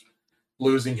sort of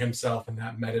losing himself in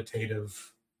that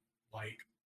meditative, like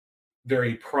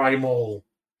very primal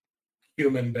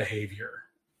human behavior.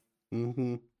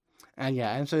 Mm-hmm.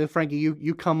 And so Frankie,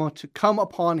 you come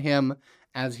upon him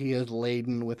as he is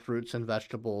laden with fruits and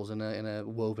vegetables in a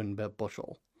woven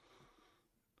bushel.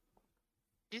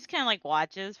 She just kind of like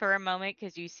watches for a moment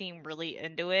because you seem really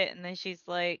into it, and then she's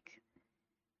like,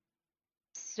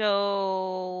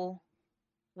 "So,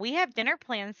 we have dinner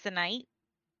plans tonight."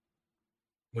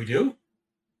 We do?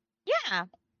 Yeah.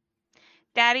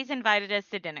 Daddy's invited us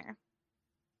to dinner.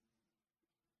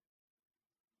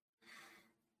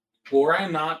 Were I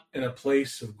not in a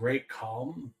place of great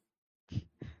calm,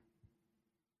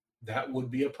 that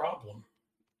would be a problem.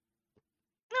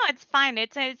 No, it's fine.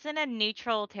 It's in a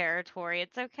neutral territory.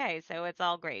 It's okay. So it's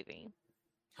all gravy.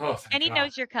 Oh, thank and he God.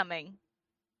 knows you're coming.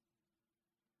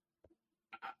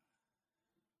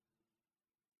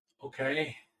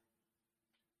 Okay,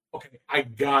 I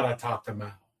gotta talk to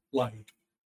Mal. Like,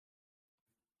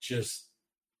 just,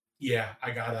 yeah,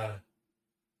 I gotta,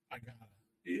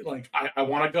 like, I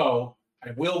want to go.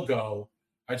 I will go.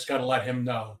 I just gotta let him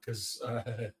know because,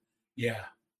 yeah,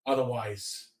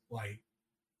 otherwise, like,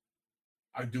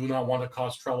 I do not want to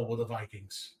cause trouble with the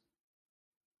Vikings.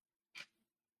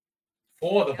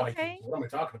 For the Vikings, what am I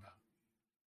talking about?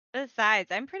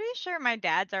 Besides, I'm pretty sure my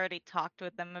dad's already talked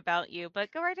with them about you,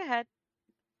 but go right ahead.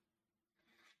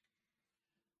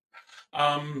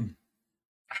 I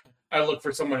look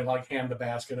for someone to like hand the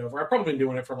basket over. I've probably been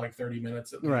doing it for like 30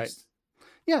 minutes at least.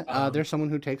 Yeah, there's someone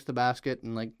who takes the basket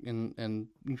and like and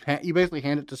you basically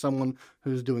hand it to someone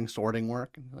who's doing sorting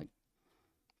work and like,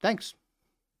 thanks.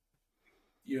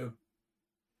 You're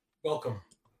welcome.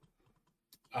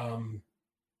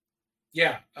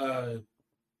 Yeah.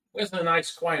 Where's a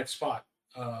nice quiet spot,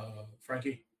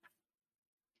 Frankie?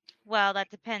 Well, that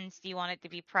depends. Do you want it to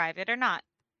be private or not?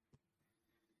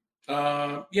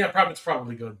 Yeah, private's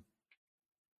probably good.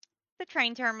 The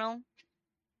train terminal.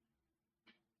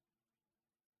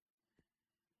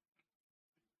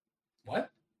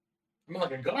 What? I'm in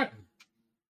like a garden.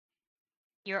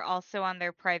 You're also on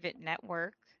their private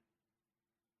network.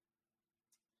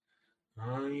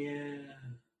 Oh yeah.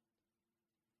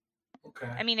 Okay.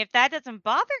 I mean, if that doesn't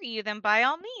bother you, then by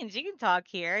all means, you can talk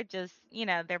here. Just,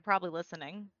 they're probably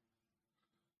listening.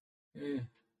 Eh,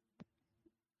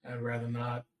 I'd rather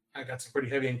not. I got some pretty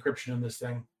heavy encryption in this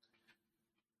thing.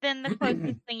 Then the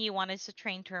closest thing you want is a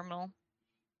train terminal.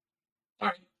 All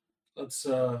right, let's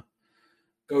go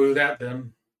to that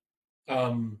then.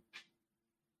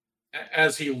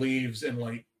 As he leaves and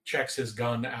like checks his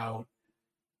gun out,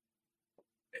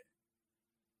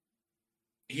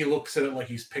 he looks at it like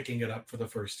he's picking it up for the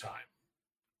first time,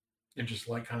 and just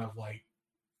like kind of like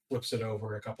flips it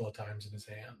over a couple of times in his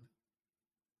hand,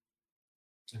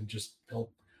 and just he'll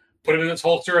put it in its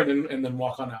holster and then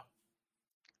walk on out.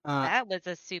 That was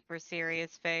a super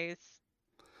serious face.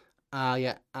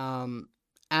 Yeah.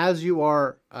 As you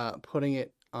are putting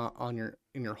it in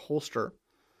your holster,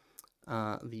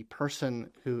 the person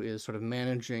who is sort of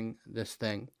managing this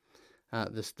thing,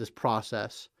 this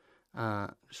process,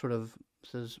 sort of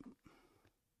says,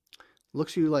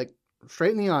 looks you like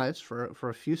straight in the eyes for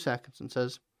a few seconds and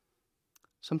says,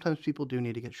 "Sometimes people do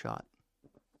need to get shot."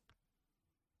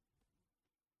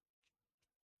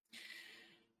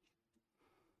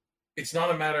 It's not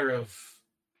a matter of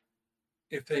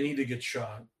if they need to get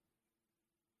shot.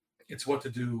 It's what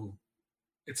to do.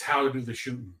 It's how to do the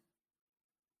shooting.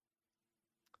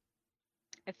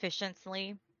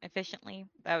 Efficiently.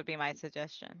 That would be my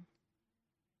suggestion.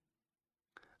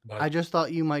 But I just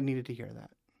thought you might needed to hear that.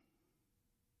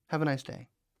 Have a nice day.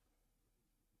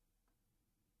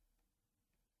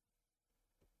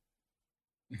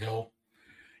 he'll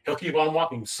keep on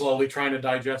walking, slowly trying to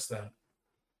digest that.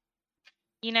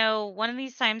 One of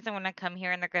these times I'm going to come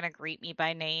here and they're going to greet me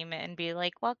by name and be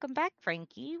like, "Welcome back,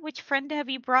 Frankie. Which friend have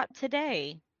you brought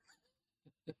today?"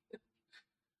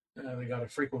 They got a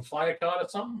frequent flyer card or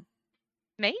something?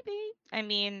 Maybe. I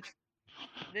mean,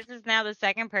 this is now the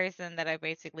second person that I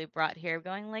basically brought here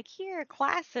going like, "Here,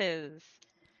 classes."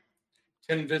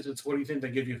 10 visits, what do you think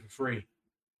they give you for free?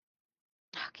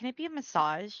 Can it be a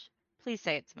massage? Please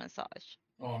say it's a massage.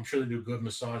 Oh, I'm sure they do good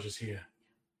massages here.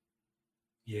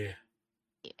 Yeah.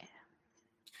 Yeah.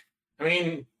 I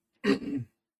mean, a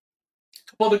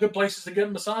couple of the good places to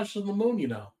get massages on the moon,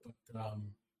 But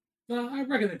I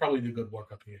reckon they probably do good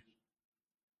work up here.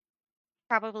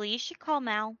 Probably. You should call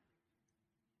Mal.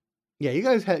 Yeah, you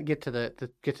guys get to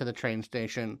the train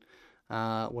station,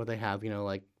 where they have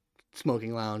like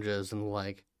smoking lounges and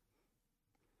like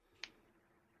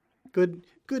good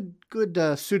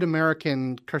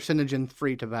Sud-American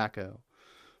carcinogen-free tobacco.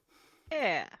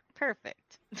 Yeah,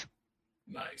 perfect.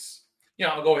 Nice. Yeah,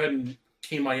 I'll go ahead and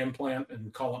key my implant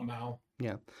and call it Mal.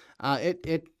 Yeah.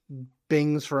 It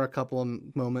bings for a couple of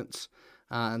moments,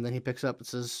 and then he picks up and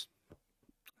says,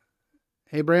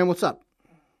 "Hey, Bram, what's up?"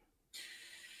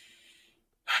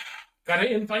 Got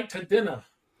an invite to dinner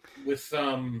with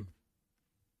out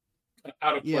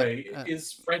of play.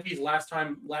 Is Frankie's last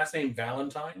name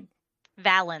Valentine?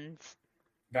 Valens.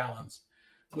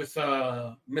 With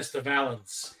Mr.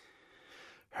 Valens.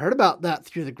 Heard about that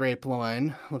through the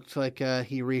grapevine. Looks like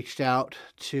he reached out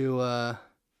to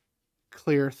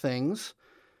clear things.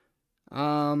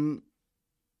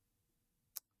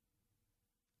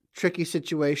 Tricky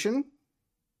situation.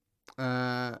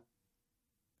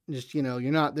 Just you're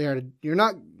not there.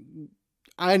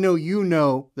 I know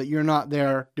that you're not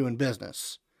there doing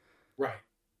business. Right.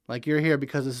 Like you're here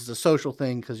because this is a social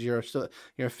thing because you're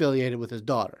affiliated with his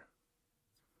daughter.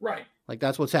 Right. Like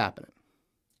that's what's happening.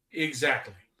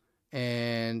 Exactly.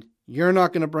 And you're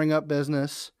not going to bring up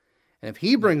business. And if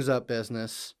he brings up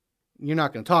business, you're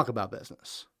not going to talk about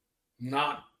business.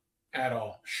 Not at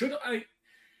all. Should I?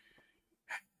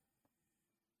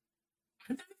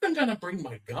 I'm not even going to bring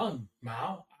my gun,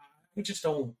 Mal. I just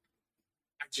don't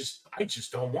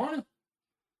want to.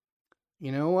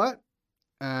 You know what?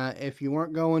 If you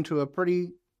weren't going to a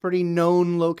pretty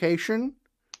known location,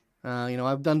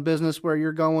 I've done business where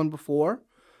you're going before.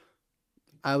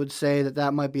 I would say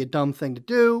that might be a dumb thing to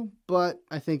do, but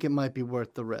I think it might be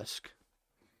worth the risk.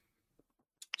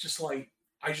 I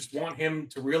just want him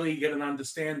to really get an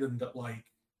understanding that like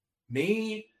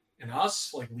me and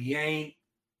us, like we ain't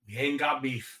got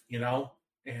beef, and I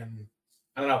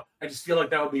don't know. I just feel like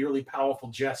that would be a really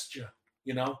powerful gesture,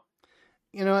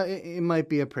 It might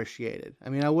be appreciated. I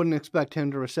mean, I wouldn't expect him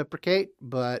to reciprocate,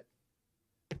 but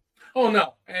oh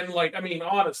no. And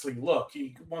honestly, look,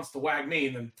 he wants to wag me,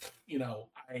 and then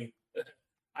I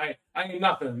ain't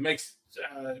nothing. Makes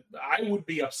I would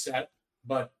be upset,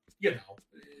 but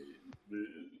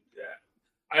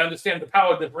I understand the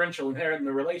power differential inherent in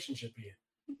the relationship here.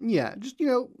 Yeah, just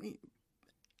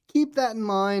keep that in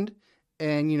mind,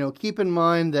 and keep in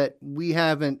mind that we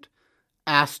haven't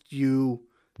asked you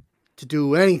to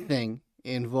do anything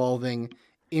involving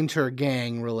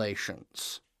inter-gang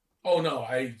relations. Oh no,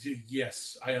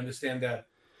 yes, I understand that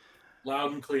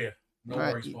loud and clear. No All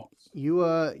right, worries, boss.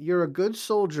 you're a good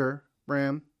soldier,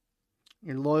 Bram.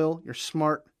 You're loyal. You're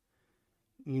smart.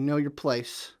 You know your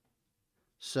place.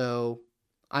 So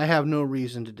I have no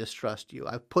reason to distrust you.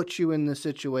 I've put you in this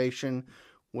situation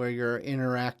where you're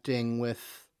interacting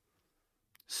with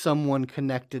someone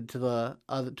connected to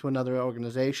another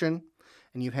organization,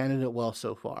 and you've handled it well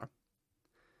so far.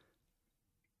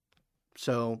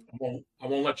 So I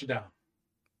won't let you down.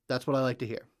 that's what I like to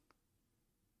hear.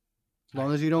 As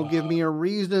long as you don't give me a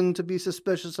reason to be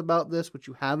suspicious about this, which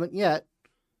you haven't yet,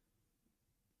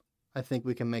 I think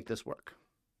we can make this work.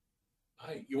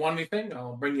 You want anything?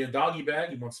 I'll bring you a doggy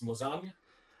bag. You want some lasagna?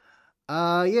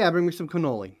 Yeah, bring me some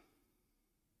cannoli.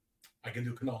 I can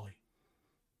do cannoli.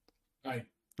 All right.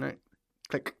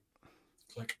 Click.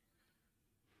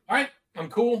 All right, I'm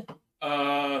cool.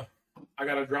 I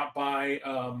gotta drop by.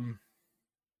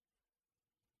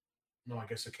 No, I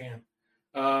guess I can't.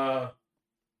 The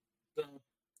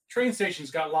train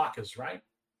station's got lockers, right?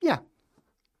 Yeah.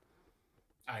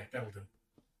 All right, that'll do.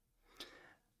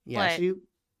 Yeah, what? so you...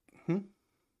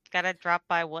 Gotta drop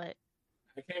by what?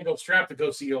 I can't go strapped to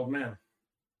go see the old man.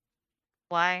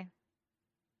 Why?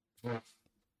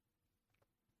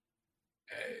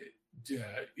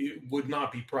 It would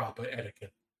not be proper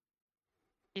etiquette.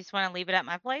 You just want to leave it at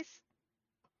my place?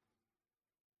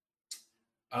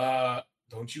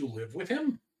 Don't you live with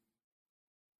him?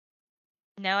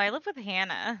 No, I live with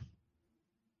Hannah.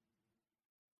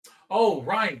 Oh,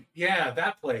 right. Yeah,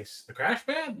 that place. The Crash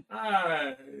Pad?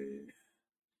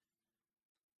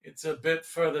 It's a bit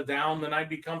further down than I'd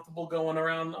be comfortable going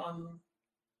around on.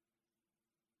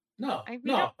 No,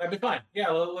 that'd be fine.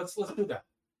 Yeah, let's do that.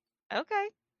 Okay.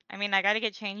 I mean, I got to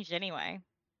get changed anyway.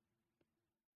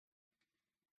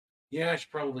 Yeah, I should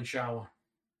probably shower.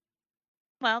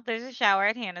 Well, there's a shower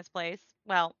at Hannah's place.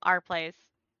 Well, our place.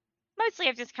 Mostly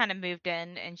I've just kind of moved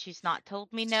in and she's not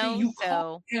told me no, you so...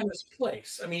 call Hannah's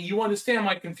place. I mean, you understand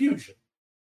my confusion.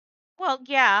 Well,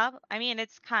 yeah. I mean,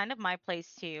 it's kind of my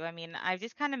place too. I mean, I've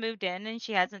just kind of moved in and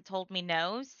she hasn't told me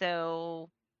no, so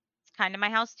it's kind of my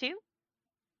house too.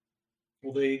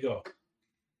 Well, there you go.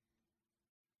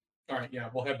 All right, yeah,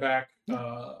 we'll head back.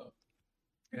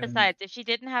 Besides, if she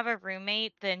didn't have a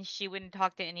roommate, then she wouldn't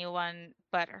talk to anyone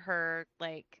but her,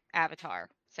 like, avatar.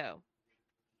 So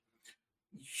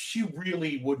she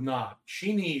really would not.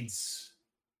 She needs.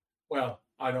 Well,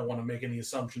 I don't want to make any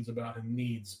assumptions about her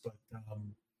needs, but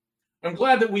I'm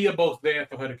glad that we are both there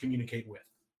for her to communicate with.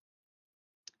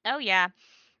 Oh yeah.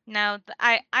 No,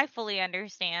 I fully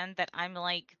understand that I'm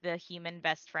like the human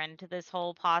best friend to this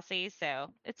whole posse, so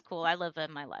it's cool. I live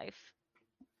in my life.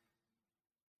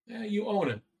 Yeah, you own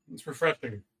it. It's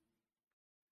refreshing.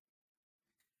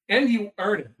 And you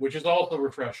earn it, which is also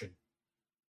refreshing.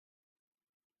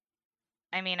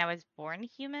 I mean, I was born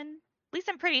human. At least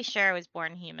I'm pretty sure I was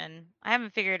born human. I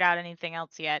haven't figured out anything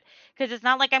else yet. Because it's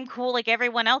not like I'm cool like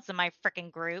everyone else in my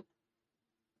frickin' group.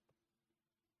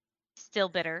 Still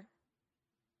bitter.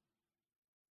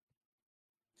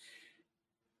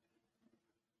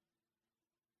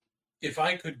 If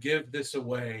I could give this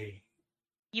away,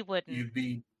 you wouldn't.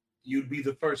 You'd be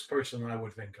the first person I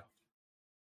would think of.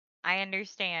 I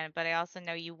understand, but I also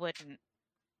know you wouldn't.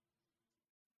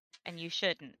 And you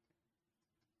shouldn't.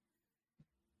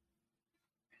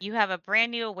 You have a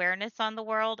brand new awareness on the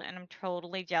world, and I'm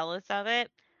totally jealous of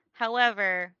it.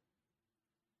 However,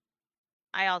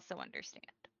 I also understand.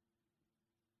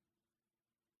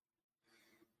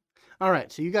 All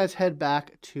right, so you guys head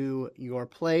back to your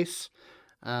place.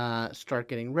 Start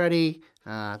getting ready.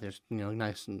 There's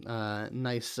nice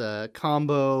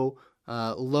combo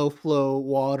low flow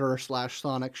water /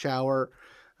 sonic shower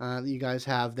that you guys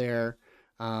have there.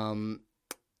 You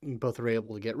both are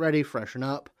able to get ready, freshen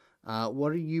up.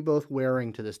 What are you both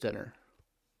wearing to this dinner?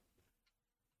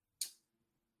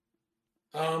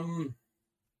 I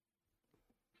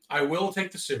will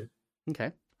take the suit.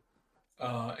 Okay.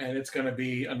 And it's going to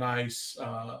be a nice.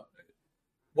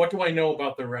 What do I know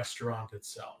about the restaurant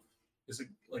itself? Is it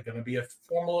like going to be a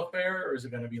formal affair, or is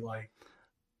it going to be like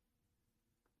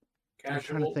casual? I'm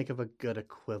trying to think of a good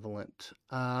equivalent.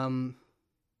 Is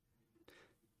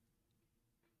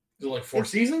it like Four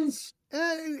Seasons?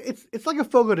 It's like a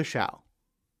Fogo de Chao.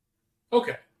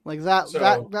 Okay. Like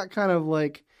that kind of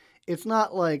like, it's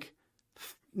not like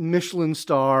Michelin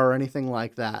star or anything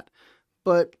like that,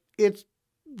 but it's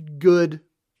good.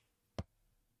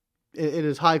 It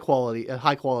is a high quality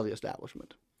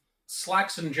establishment.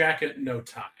 Slacks and jacket, no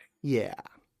tie. Yeah.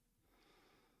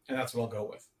 And that's what I'll go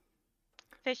with.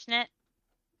 Fishnet.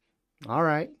 All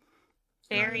right.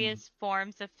 Various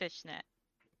forms of fishnet.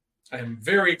 I am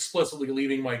very explicitly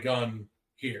leaving my gun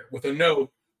here with a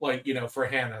note, like, for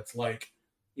Hannah. It's like,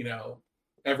 you know,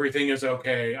 everything is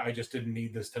okay. I just didn't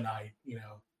need this tonight.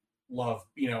 Love,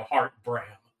 heart Bram.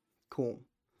 Cool.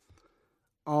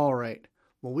 All right.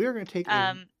 Well, we are going to take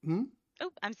a. Hmm?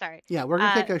 Oh, I'm sorry. Yeah, we're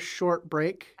going to take a short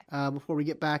break before we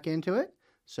get back into it.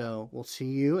 So we'll see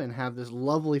you and have this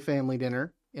lovely family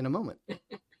dinner in a moment.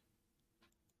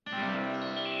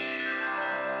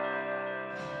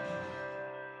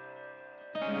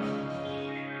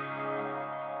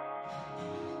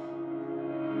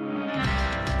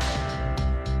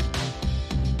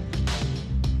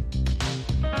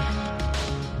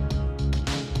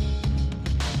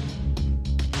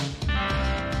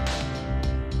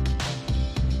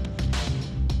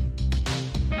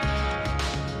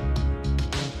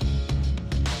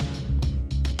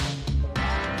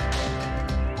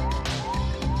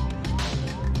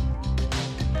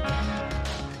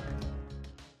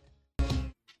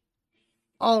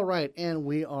 All right, and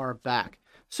we are back.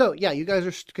 So, yeah, you guys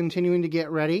are continuing to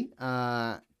get ready.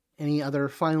 Any other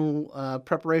final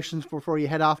preparations before you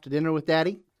head off to dinner with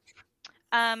Daddy?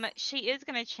 She is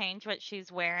gonna change what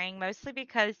she's wearing, mostly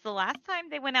because the last time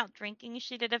they went out drinking,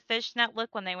 she did a fishnet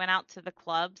look when they went out to the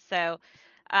club. So,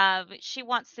 she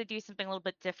wants to do something a little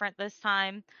bit different this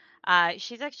time.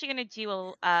 She's actually gonna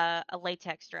do a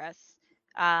latex dress,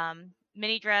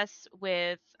 mini dress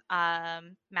with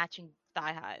matching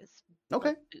thigh highs, Okay,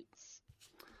 like boots.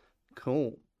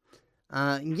 cool.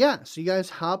 Yeah, so you guys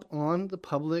hop on the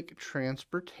public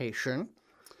transportation.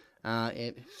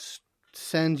 It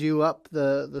sends you up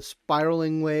the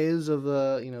spiraling ways of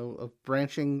of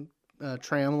branching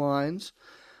tram lines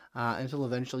until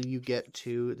eventually you get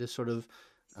to this sort of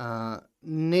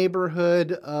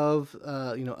neighborhood of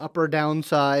Upper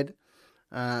Downside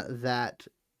that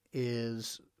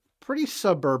is pretty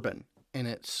suburban in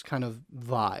its kind of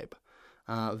vibe.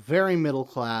 Very middle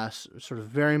class, sort of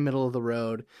very middle of the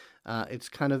road. It's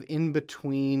kind of in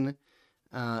between.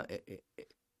 Uh, it,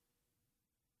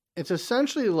 it's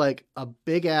essentially like a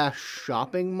big ass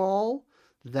shopping mall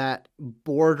that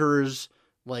borders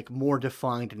like more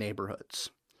defined neighborhoods.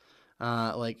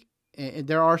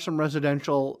 There are some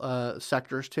residential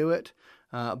sectors to it,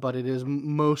 but it is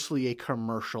mostly a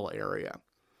commercial area.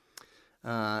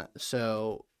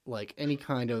 So like any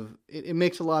kind of it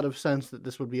makes a lot of sense that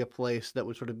this would be a place that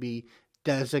would sort of be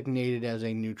designated as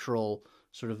a neutral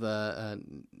sort of a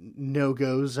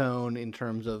no-go zone in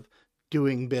terms of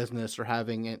doing business or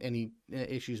having any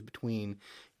issues between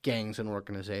gangs and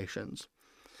organizations.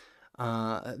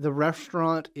 The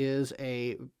restaurant is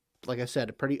like I said,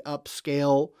 a pretty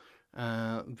upscale,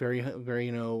 very, very,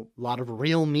 a lot of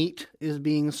real meat is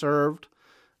being served.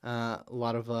 A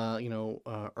lot of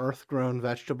earth-grown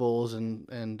vegetables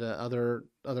and other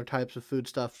types of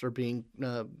foodstuffs are being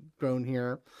grown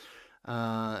here,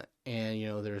 and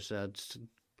there's a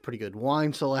pretty good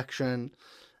wine selection.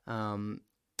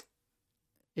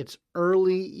 It's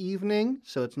early evening,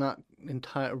 so it's not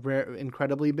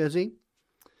incredibly busy,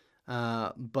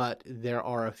 but there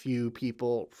are a few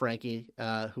people, Frankie,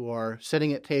 who are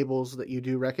sitting at tables that you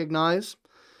do recognize.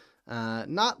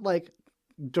 Not like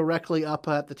directly up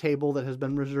at the table that has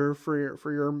been reserved for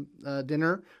your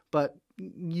dinner, but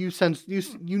you sense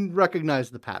you recognize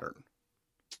the pattern.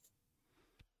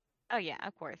 Oh yeah,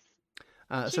 of course.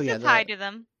 She So yeah, says hi to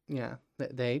them. Yeah,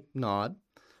 they nod.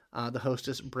 The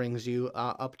hostess brings you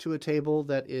up to a table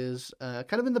that is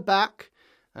kind of in the back,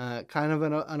 kind of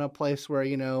in a place where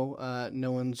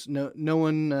no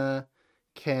one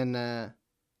can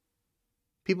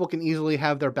people can easily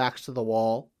have their backs to the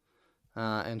wall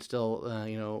and still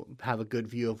have a good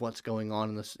view of what's going on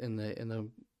in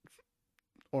the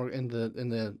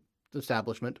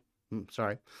establishment.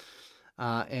 Sorry,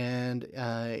 and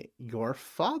your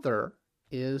father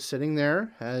is sitting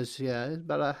there, has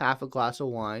about a half a glass of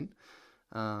wine.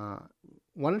 Why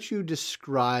don't you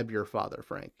describe your father,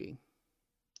 Frankie?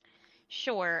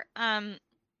 Sure.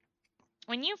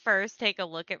 When you first take a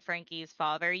look at Frankie's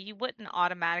father, you wouldn't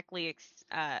automatically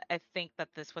think that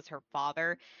this was her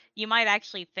father. You might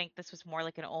actually think this was more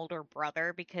like an older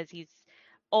brother because he's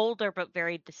older but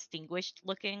very distinguished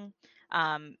looking,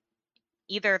 um,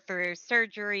 either through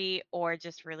surgery or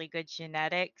just really good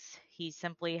genetics. He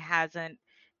simply hasn't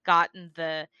gotten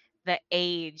the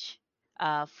age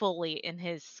fully in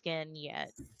his skin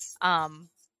yet. Um,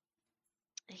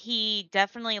 he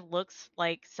definitely looks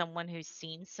like someone who's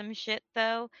seen some shit,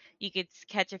 though. You could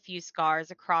catch a few scars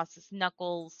across his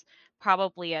knuckles,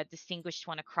 probably a distinguished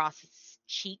one across his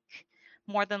cheek.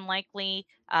 more than likely,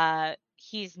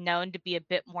 he's known to be a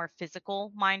bit more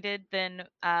physical minded than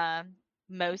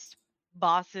most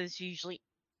bosses usually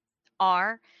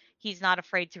are. He's not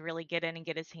afraid to really get in and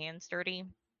get his hands dirty.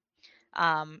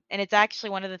 And it's actually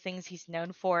one of the things he's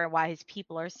known for, and why his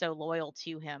people are so loyal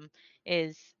to him,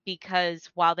 is because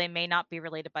while they may not be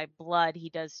related by blood, he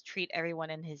does treat everyone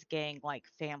in his gang like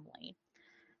family.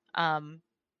 Um,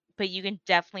 but you can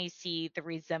definitely see the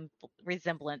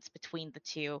resemblance between the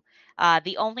two.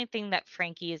 The only thing that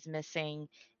Frankie is missing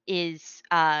is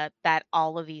that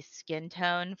Olive skin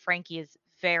tone. Frankie is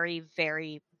very,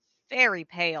 very, very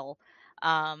pale.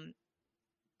 Um,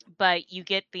 but you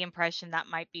get the impression that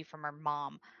might be from her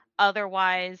mom.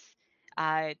 Otherwise,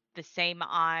 the same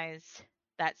eyes,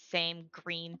 that same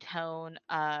green tone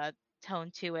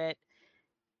to it.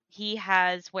 He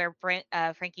has where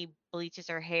Frankie bleaches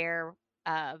her hair,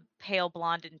 pale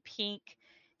blonde and pink.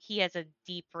 He has a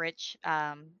deep, rich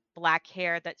black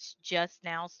hair that's just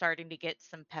now starting to get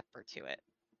some pepper to it,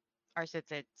 or should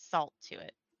say salt to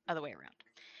it, other way around.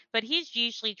 But he's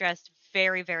usually dressed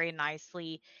very, very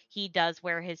nicely. He does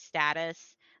wear his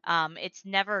status. It's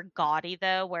never gaudy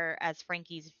though, whereas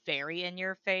Frankie's very in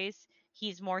your face.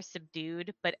 He's more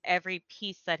subdued, but every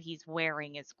piece that he's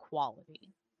wearing is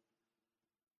quality.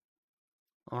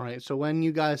 All right. So when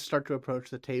you guys start to approach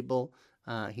the table,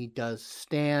 he does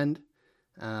stand.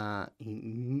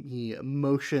 He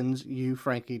motions you,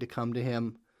 Frankie, to come to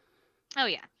him. Oh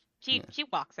yeah. Yeah. She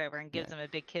walks over and gives Yeah. him a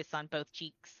big kiss on both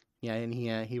cheeks. Yeah, and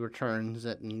he returns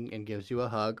it and gives you a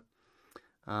hug.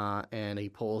 And he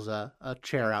pulls a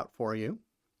chair out for you.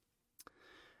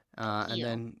 And Deal.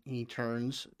 then he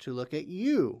turns to look at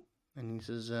you, and he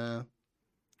says,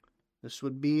 this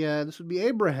would be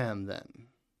Abraham then."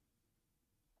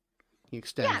 He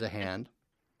extends Yeah, a hand.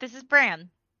 this is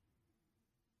Bram.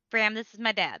 Bram, this is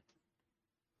my dad.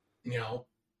 You know,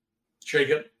 shake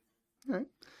it. All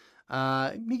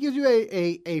right. He gives you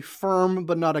a firm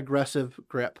but not aggressive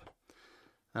grip,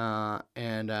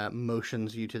 and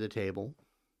motions you to the table.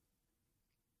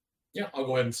 Yeah, I'll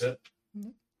go ahead and sit.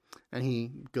 And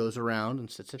he goes around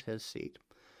and sits at his seat.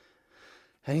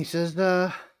 And he says,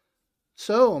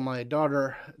 "So, my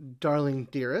darling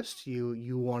dearest,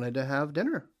 you wanted to have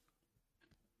dinner."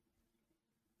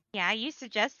 Yeah, you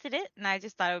suggested it, and I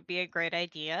just thought it would be a great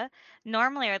idea.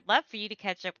 Normally, I'd love for you to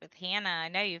catch up with Hannah. I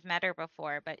know you've met her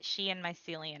before, but she and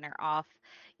Mycelian are off.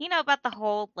 You know about the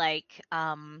whole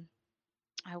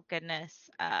oh goodness,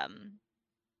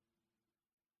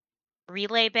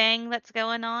 relay bang that's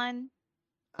going on.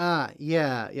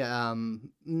 Yeah.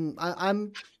 I'm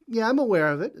aware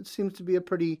of it. It seems to be a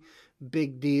pretty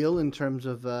big deal in terms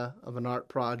of an art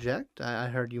project. I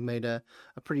heard you made a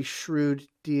pretty shrewd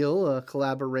deal, a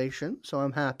collaboration. So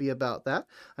I'm happy about that.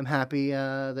 I'm happy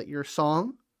that your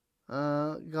song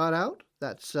got out.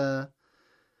 That's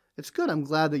it's good. I'm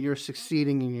glad that you're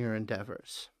succeeding in your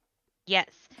endeavors. Yes.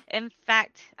 In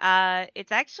fact,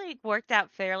 it's actually worked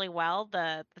out fairly well.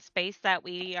 The space that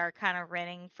we are kind of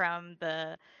renting from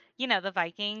the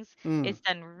Vikings, Mm. it's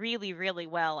done really, really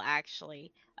well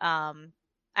actually.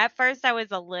 At first I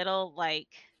was a little like,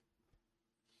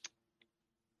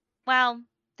 well,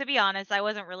 to be honest, I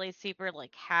wasn't really super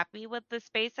like happy with the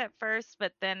space at first,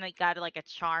 but then it got like a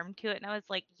charm to it and I was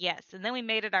like, yes. And then we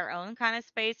made it our own kind of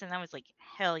space and I was like,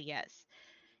 hell yes.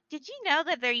 Did you know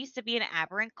that there used to be an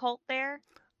aberrant cult there?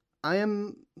 I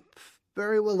am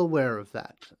very well aware of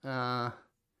that. Yeah,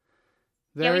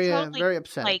 we totally Very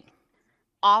upsetting. like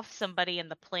off somebody in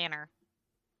the planner.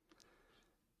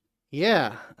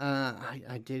 Yeah,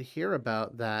 I did hear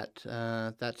about that.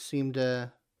 That seemed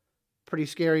a pretty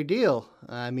scary deal.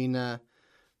 I mean,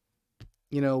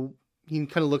 you know, he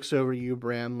kind of looks over you,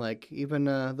 Bram, like even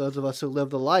those of us who live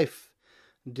the life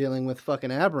dealing with fucking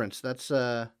aberrants. That's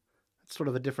sort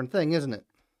of a different thing, isn't it?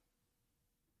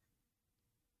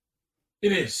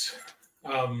 It is.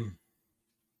 My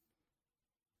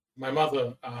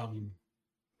mother was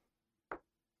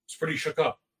pretty shook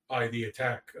up by the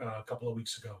attack a couple of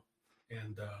weeks ago,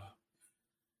 and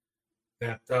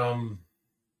that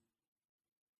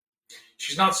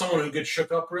she's not someone who gets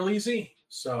shook up real easy.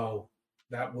 So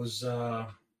that was a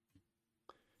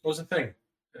thing.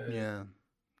 Yeah.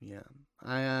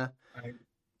 I,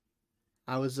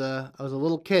 I was a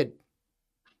little kid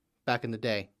back in the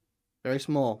day, very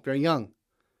small, very young,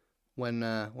 when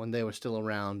they were still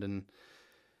around, and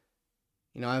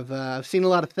you know I've seen a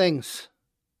lot of things,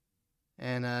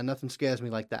 and nothing scares me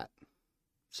like that.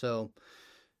 So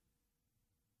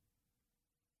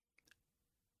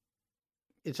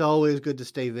it's always good to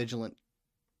stay vigilant.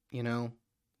 You know,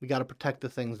 we got to protect the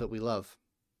things that we love.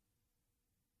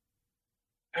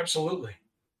 absolutely.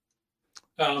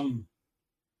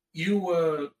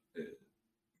 You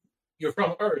you're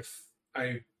from Earth,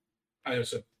 I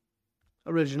assume.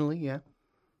 Originally, yeah.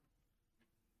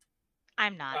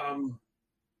 I'm not.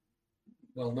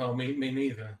 Well, no, me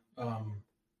neither.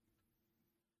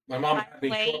 My mom By had the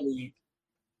me way, shortly.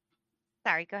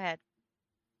 sorry, go ahead.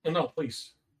 Oh, no,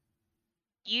 please.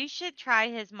 You should try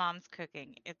his mom's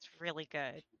cooking. It's really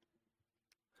good.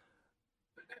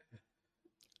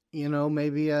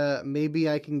 Maybe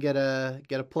I can get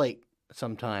a plate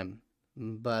sometime,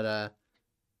 but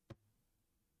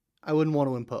I wouldn't want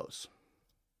to impose.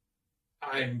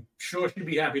 I'm sure she'd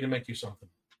be happy to make you something.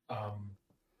 Um,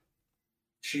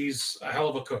 she's a hell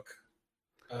of a cook.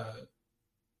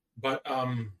 But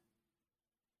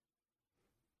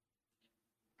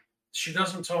she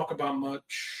doesn't talk about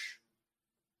much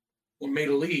what made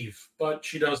her leave, but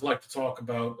she does like to talk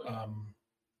about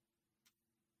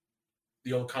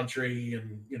the old country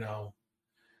and,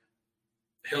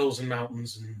 hills and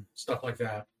mountains and stuff like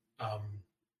that. Do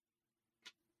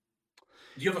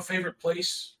you have a favorite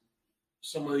place,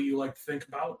 somewhere you like to think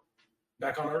about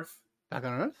back on Earth? Back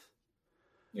on Earth?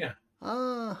 Yeah.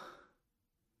 Uh,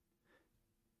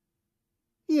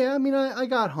 yeah. I mean, I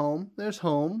got home. There's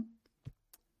home.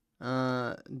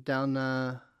 Down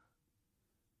the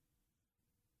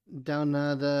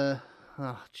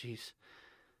jeez,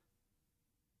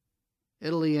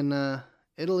 Italy in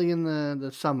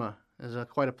the summer is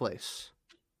quite a place.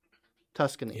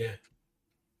 Tuscany. Yeah.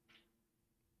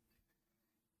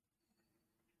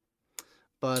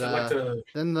 But I'd like to.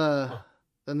 then the Oh,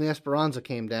 then the Esperanza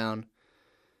came down,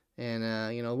 and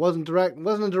it wasn't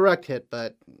a direct hit,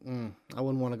 but I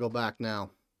wouldn't want to go back now.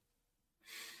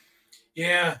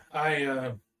 yeah,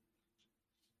 I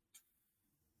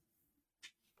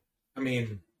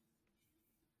mean,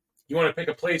 you want to pick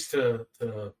a place to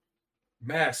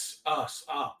mess us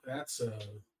up. That's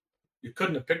you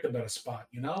couldn't have picked a better spot.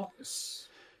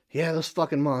 Yeah, those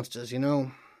fucking monsters. Uh,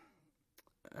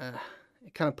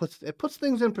 it kind of puts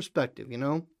things in perspective.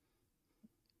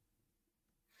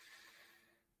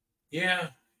 Yeah,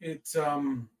 it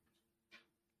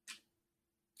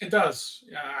does.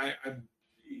 Yeah,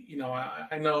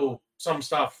 I know some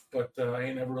stuff, but I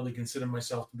ain't never really considered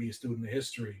myself to be a student of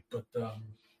history. But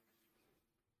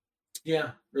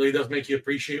yeah, really does make you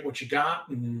appreciate what you got,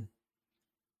 and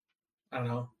I don't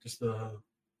know, just the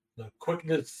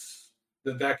quickness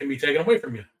that can be taken away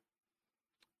from you.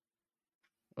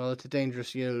 Well, it's a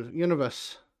dangerous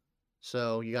universe,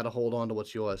 so you got to hold on to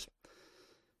what's yours.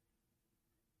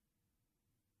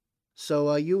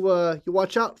 So you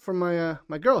watch out for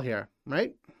my girl here,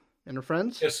 right? And her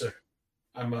friends. Yes, sir.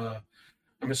 I'm a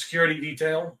security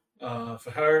detail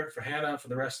for her, for Hannah, for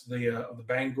the rest of the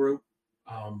band group.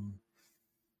 Um,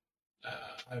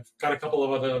 I've got a couple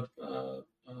of other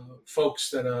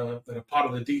folks that are part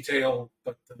of the detail,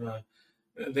 but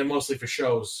they're mostly for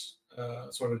shows,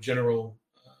 sort of general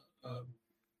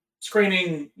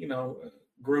screening,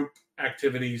 group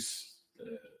activities.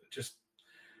 Just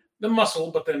the muscle,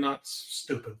 but they're not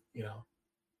stupid.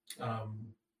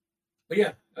 Um, but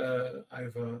yeah,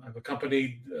 I've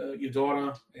accompanied your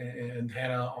daughter and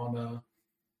Hannah on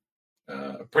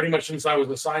pretty much since I was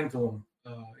assigned to them,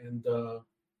 and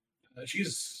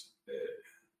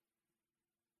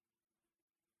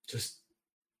just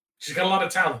she's got a lot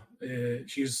of talent.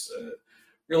 She's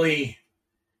really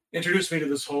introduced me to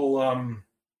this whole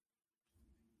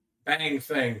bang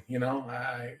thing. I don't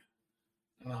know,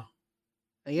 never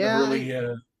Yeah, really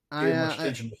I, gave much I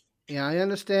attention. yeah, I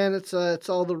understand. It's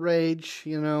all the rage.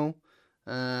 You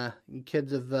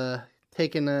kids have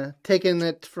taken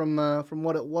it from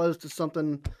what it was to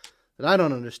something that I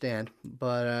don't understand.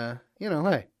 But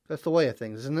hey, that's the way of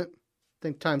things, isn't it? I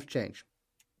think times change.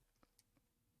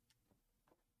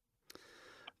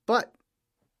 But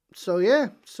so yeah,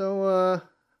 how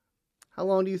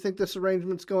long do you think this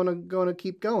arrangement's going to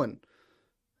keep going?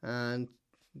 And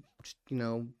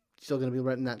still going to be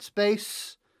renting that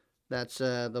space. That's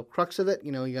the crux of it.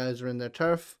 You guys are in their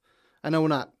turf. I know we're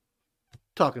not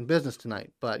talking business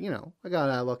tonight, but I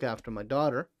gotta look after my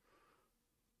daughter.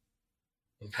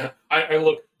 I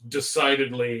look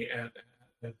decidedly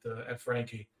at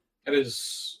Frankie. It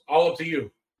is all up to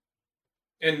you,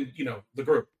 and the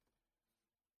group.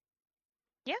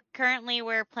 Yeah, currently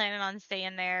we're planning on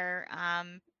staying there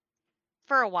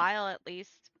for a while at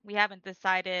least. We haven't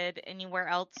decided anywhere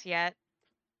else yet.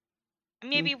 Hmm.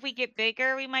 Maybe if we get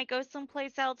bigger, we might go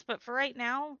someplace else, but for right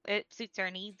now, it suits our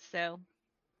needs, so.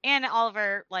 And all of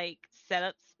our like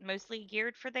setups mostly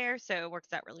geared for there, so it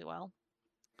works out really well.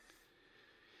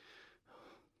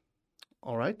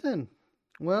 All right then.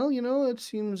 Well, it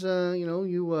seems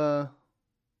you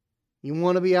You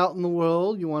want to be out in the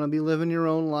world. You want to be living your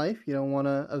own life. You don't want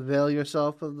to avail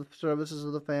yourself of the services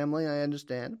of the family. I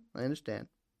understand.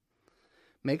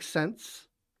 Makes sense.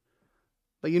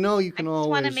 But you know you I can just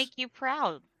want to always... make you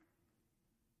proud.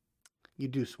 You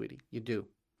do, sweetie. You do.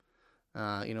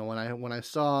 When I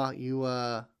saw you,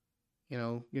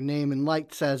 your name in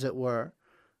lights, as it were,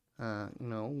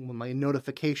 when my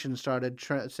notification started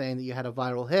saying that you had a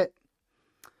viral hit,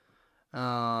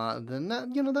 then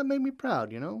that made me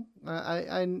proud.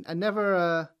 I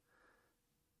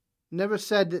never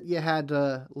said that you had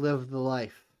to live the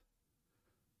life,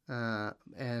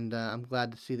 and I'm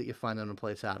glad to see that you're finding a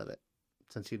place out of it,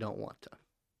 since you don't want to.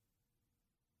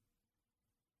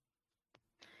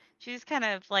 She just kind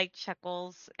of like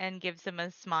chuckles and gives him a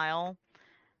smile.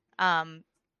 Um,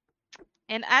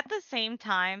 and at the same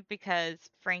time, because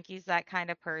Frankie's that kind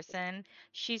of person,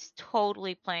 she's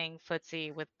totally playing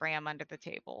footsie with Bram under the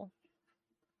table.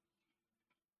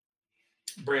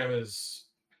 Bram is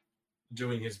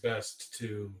doing his best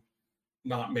to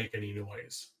not make any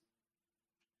noise.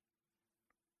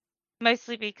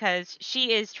 Mostly because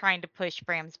she is trying to push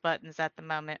Bram's buttons at the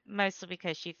moment, mostly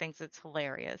because she thinks it's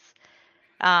hilarious.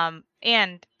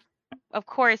 And of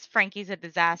course, Frankie's a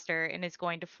disaster and is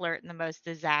going to flirt in the most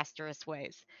disastrous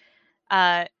ways.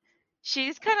 She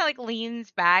just kind of like leans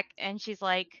back and she's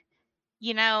like,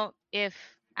 if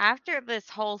after this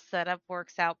whole setup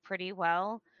works out pretty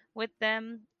well with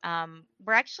them,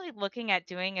 we're actually looking at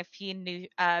doing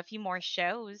a few more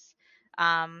shows.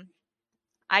 Um,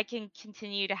 I can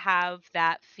continue to have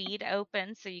that feed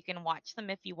open so you can watch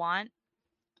them if you want.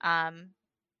 Um,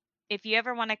 if you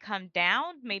ever want to come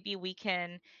down, maybe we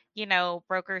can,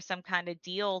 broker some kind of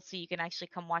deal so you can actually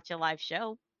come watch a live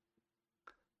show.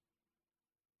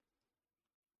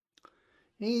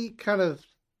 He kind of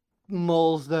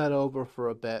mulls that over for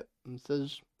a bit and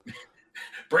says,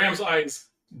 Bram's eyes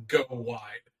go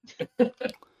wide.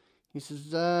 He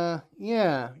says,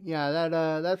 yeah,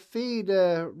 that feed,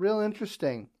 real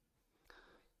interesting.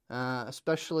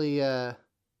 Especially,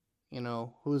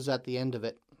 who's at the end of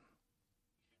it.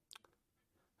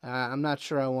 I'm not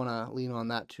sure I want to lean on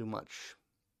that too much.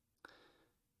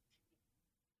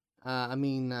 I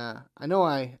know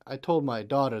I told my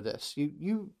daughter this.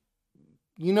 You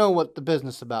know what the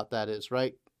business about that is,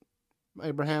 right,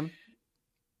 Abraham?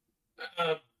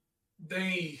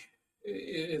 They,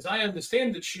 as I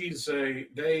understand it,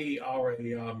 they are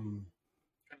a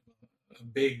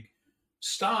big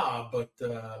star, but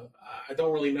I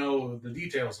don't really know the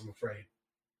details, I'm afraid.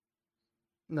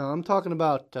 No, I'm talking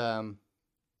about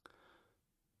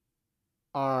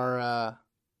our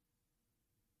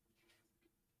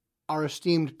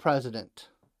esteemed president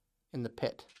in the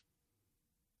pit.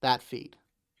 That feed.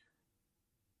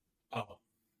 Oh.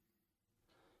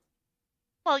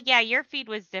 Well, yeah, your feed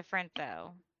was different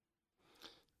though.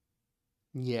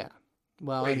 Yeah.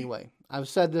 Well, Wait. Anyway, I've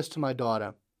said this to my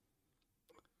daughter,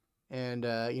 and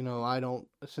I don't.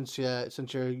 Since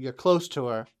you're close to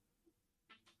her,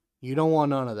 you don't want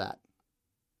none of that.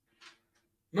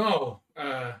 No.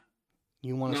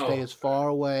 You want to stay as far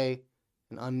away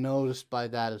and unnoticed by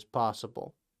that as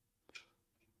possible.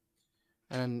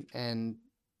 And I'm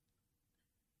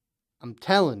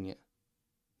telling you,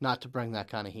 not to bring that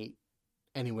kind of heat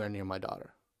anywhere near my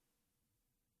daughter.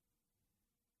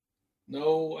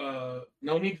 No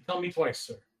need to tell me twice,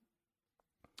 sir.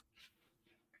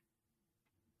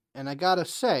 And I gotta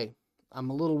say,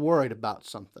 I'm a little worried about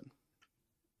something.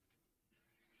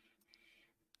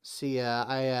 See,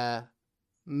 I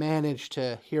managed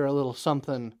to hear a little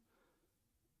something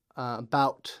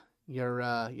about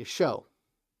your show.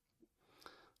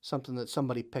 Something that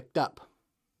somebody picked up.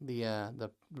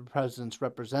 The president's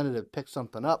representative picked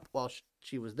something up while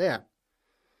she was there.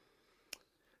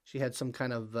 She had some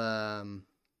kind of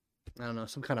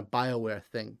some kind of BioWare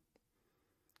thing,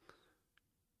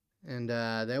 and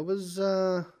there was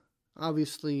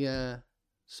obviously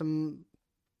some.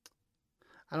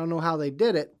 I don't know how they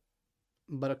did it,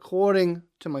 but according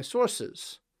to my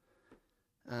sources,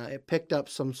 it picked up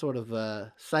some sort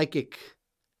of psychic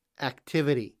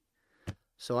activity.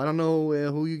 So I don't know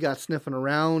who you got sniffing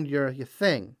around your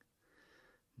thing,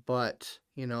 but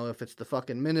if it's the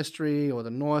fucking ministry or the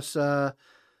Norsa,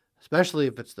 especially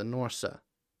if it's the Norsa,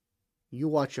 you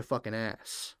watch your fucking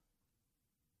ass.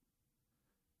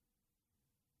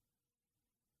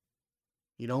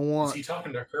 You don't want. Is he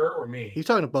talking to her or me? He's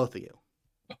talking to both of you.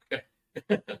 Okay.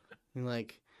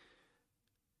 Like,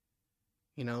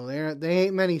 there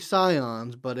ain't many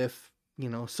scions, but if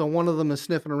so one of them is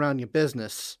sniffing around your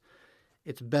business,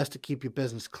 it's best to keep your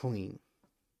business clean.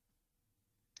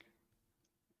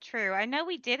 True. I know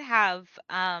we did have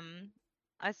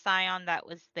a scion that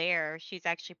was there. She's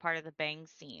actually part of the Bang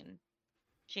scene.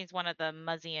 She's one of the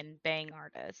Muzzy and Bang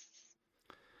artists.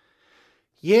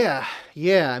 Yeah,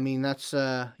 yeah. I mean, that's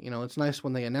it's nice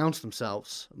when they announce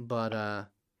themselves, but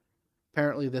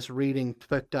apparently this reading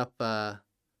picked up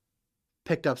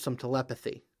some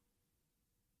telepathy.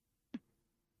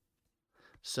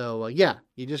 So yeah,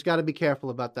 you just got to be careful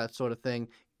about that sort of thing.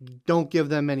 Don't give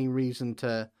them any reason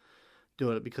to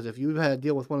do it, because if you've had to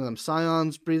deal with one of them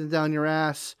scions breathing down your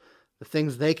ass, the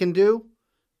things they can do,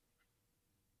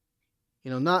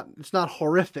 it's not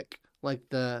horrific like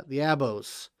the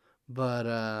abos, but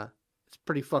it's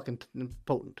pretty fucking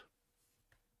potent.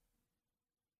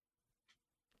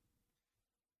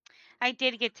 I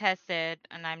did get tested,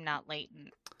 and I'm not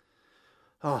latent.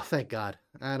 Oh, thank God.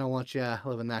 I don't want you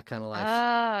living that kind of life.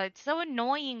 Oh, it's so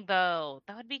annoying though.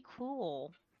 That would be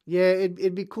cool. Yeah,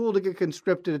 it'd be cool to get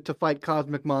conscripted to fight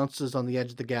cosmic monsters on the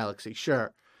edge of the galaxy,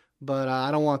 sure. But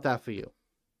I don't want that for you.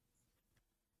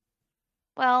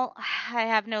 Well, I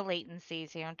have no latency,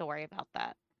 so you don't have to worry about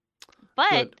that. But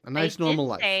Good. A nice they normal did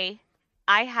life. say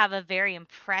I have a very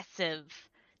impressive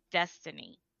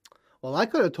destiny. Well, I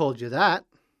could have told you that.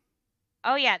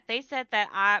 Oh yeah, they said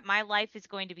that my life is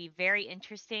going to be very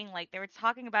interesting. Like they were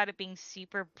talking about it being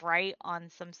super bright on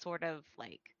some sort of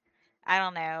like, I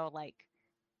don't know, like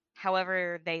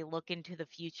however they look into the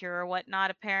future or whatnot.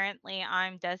 Apparently,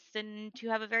 I'm destined to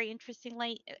have a very interesting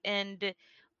life, and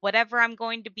whatever I'm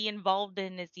going to be involved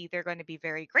in is either going to be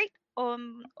very great,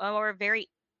 or very,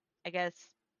 I guess,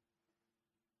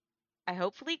 I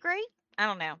hopefully great. I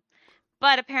don't know,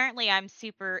 but apparently, I'm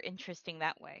super interesting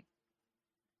that way.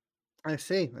 I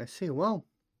see. I see. Well,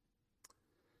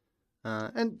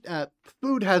 and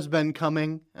food has been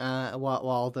coming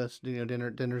while this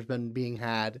dinner's been being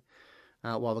had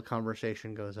while the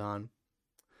conversation goes on.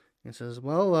 He says,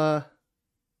 "Well,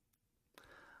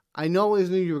 I always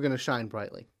knew you were going to shine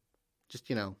brightly. Just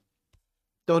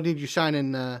don't need you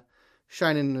shining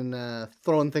and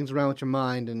throwing things around with your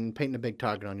mind and painting a big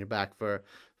target on your back for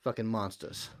fucking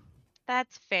monsters."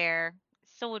 That's fair.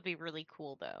 Still would be really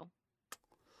cool though.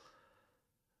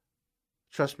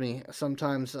 Trust me,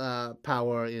 sometimes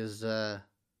power is a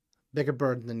bigger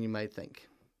burden than you might think.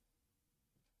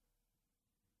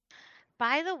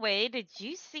 By the way, did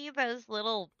you see those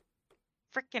little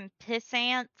freaking piss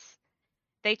ants?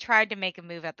 They tried to make a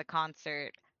move at the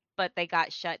concert, but they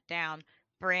got shut down.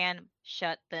 Bran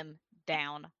shut them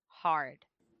down hard.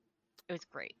 It was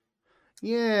great.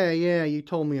 Yeah, yeah, you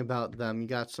told me about them. You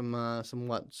got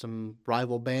some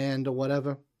rival band or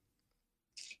whatever.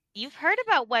 You've heard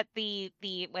about what what is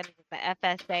it, the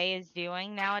FSA is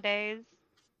doing nowadays?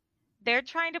 They're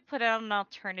trying to put out an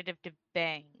alternative to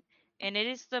Bang, and it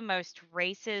is the most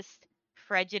racist,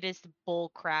 prejudiced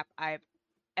bullcrap I've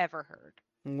ever heard.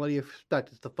 And what do you expect?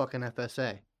 It's the fucking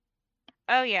FSA.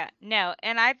 Oh yeah, no.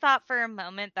 And I thought for a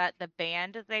moment that the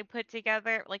band that they put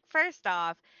together, like first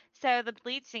off, so the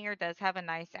lead singer does have a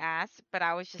nice ass, but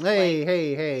I was just like, look,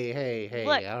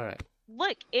 Hey, all right.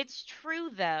 look, it's true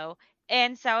though.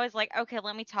 And so I was like, okay,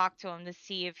 let me talk to him to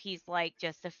see if he's like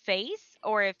just a face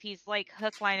or if he's like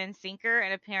hook, line, and sinker.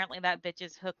 And apparently that bitch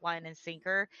is hook, line, and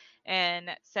sinker. And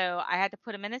so I had to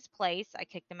put him in his place. I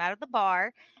kicked him out of the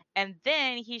bar. And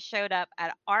then he showed up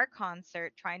at our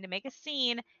concert trying to make a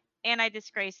scene. And I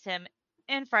disgraced him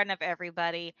in front of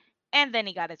everybody. And then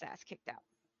he got his ass kicked out.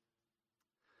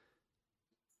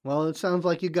 Well, it sounds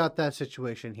like you got that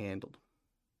situation handled.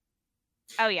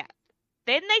 Oh, yeah.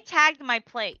 Then they tagged my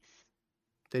place.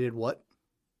 They did what?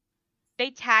 They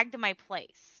tagged my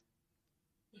place.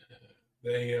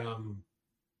 It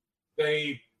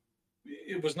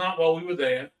was not while we were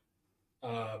there,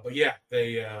 but yeah,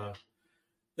 they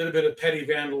did a bit of petty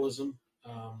vandalism.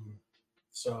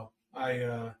 So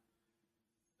I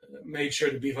made sure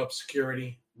to beef up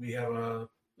security. We have a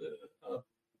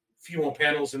few more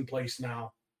panels in place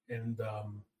now, and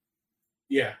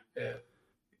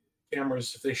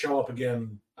cameras, if they show up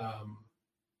again,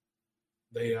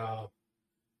 they're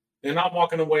not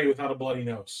walking away without a bloody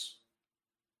nose.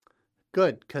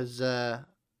 Good, because I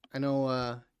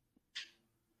know,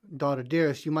 daughter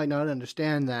dearest, you might not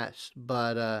understand that,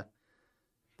 but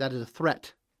that is a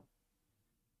threat.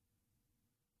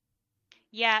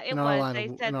 Yeah, it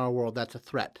was. In our world, that's a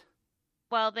threat.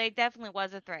 Well, they definitely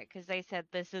was a threat because they said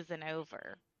this isn't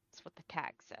over. That's what the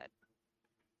tag said.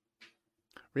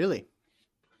 Really?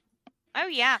 Oh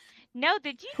yeah. No,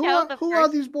 did you know who are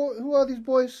these boys? Who are these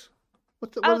boys?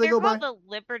 What do they go by? They're called the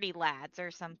Liberty Lads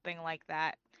or something like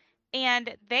that.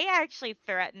 And they actually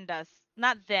threatened us.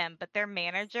 Not them, but their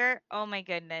manager. Oh my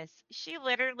goodness. She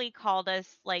literally called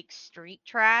us like street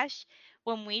trash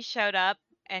when we showed up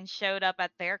and showed up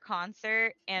at their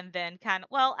concert, and then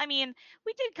well, I mean,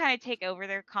 we did kind of take over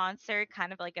their concert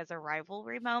kind of like as a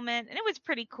rivalry moment, and it was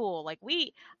pretty cool. Like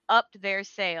we upped their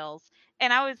sales,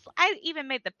 and I even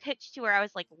made the pitch to her. I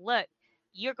was like, "Look,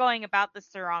 you're going about this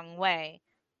the wrong way.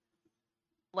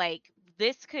 Like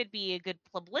this could be a good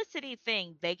publicity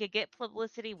thing. They could get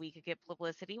publicity, we could get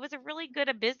publicity. It was a really good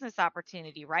a business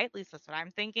opportunity, right? At least that's what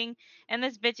I'm thinking. And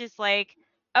this bitch is like,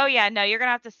 "Oh yeah, no, you're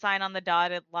gonna have to sign on the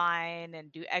dotted line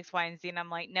and do X, Y, and Z." And I'm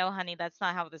like, "No, honey, that's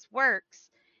not how this works."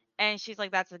 And she's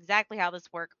like, "That's exactly how this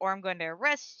works, or I'm going to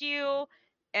arrest you."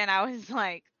 And I was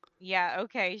like, "Yeah,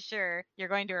 okay, sure. You're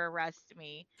going to arrest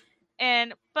me."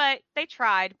 But they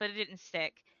tried, but it didn't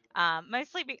stick.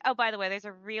 Mostly. Oh, by the way, there's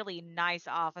a really nice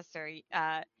officer.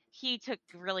 He took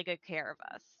really good care of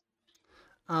us.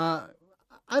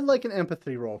 I'd like an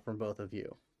empathy roll from both of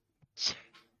you.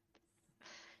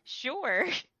 Sure.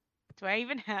 Do I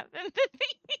even have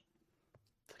empathy?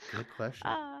 Good question.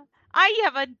 I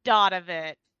have a dot of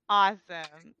it.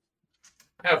 Awesome.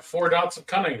 I have 4 dots of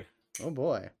cunning. Oh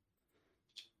boy.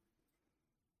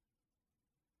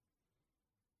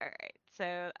 All right.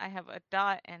 So I have a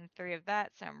dot and 3 of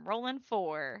that. So I'm rolling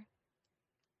 4.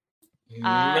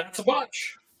 That's a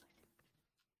bunch.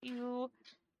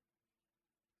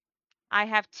 I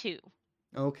have 2.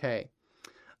 Okay.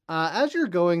 As you're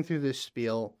going through this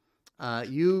spiel,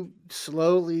 you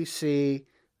slowly see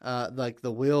like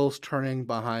the wheels turning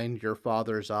behind your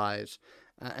father's eyes,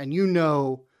 and you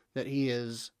know that he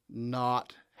is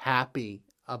not happy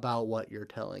about what you're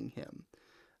telling him.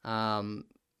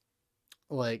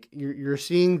 Like you're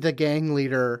seeing the gang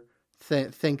leader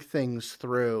think things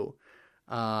through,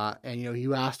 and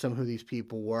you asked him who these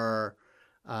people were,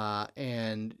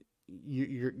 and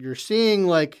you're seeing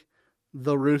like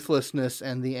the ruthlessness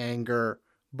and the anger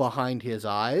behind his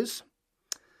eyes.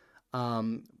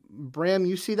 Bram,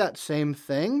 you see that same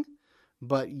thing,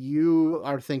 but you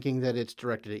are thinking that it's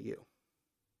directed at you.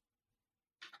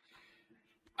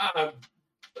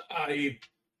 I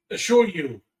assure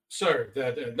you, sir,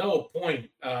 that at no point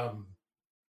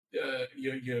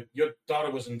your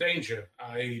daughter was in danger.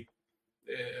 We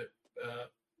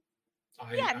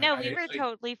were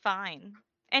totally fine.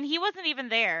 And he wasn't even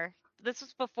there. This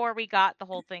was before we got the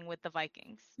whole thing with the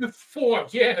Vikings. This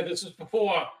is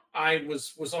before I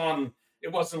was on.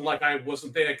 It wasn't like I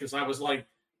wasn't there because I was like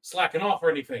slacking off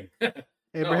or anything.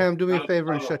 Abraham, do me a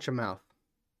favor and shut your mouth.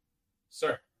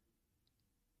 Sir.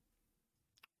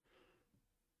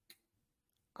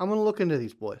 I'm gonna look into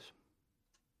these boys.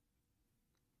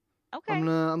 Okay. I'm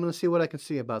gonna see what I can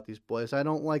see about these boys. I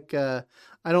don't like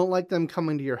them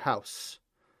coming to your house.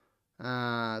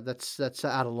 That's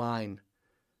out of line,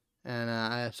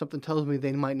 and something tells me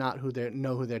they might not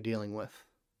know who they're dealing with.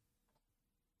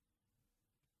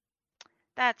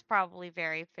 That's probably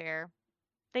very fair.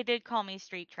 They did call me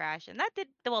street trash, and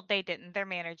they didn't. Their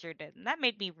manager did, and that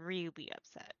made me really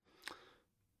upset.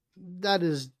 That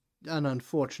is an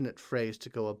unfortunate phrase to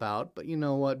go about, but you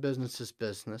know what? Business is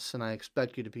business, and I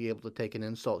expect you to be able to take an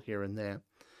insult here and there.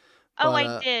 Oh,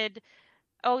 I did.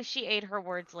 Oh, she ate her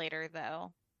words later,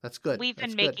 though. That's good. We've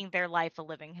been making their life a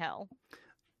living hell.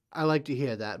 I like to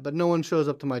hear that, but no one shows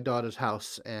up to my daughter's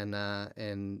house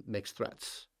and makes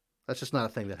threats. That's just not a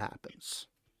thing that happens.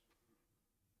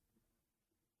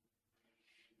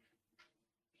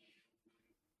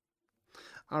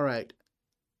 All right.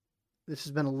 This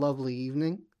has been a lovely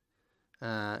evening.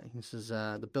 This is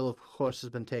the bill, of course, has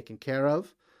been taken care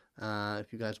of.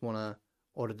 If you guys want to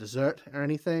order dessert or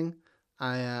anything,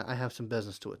 I have some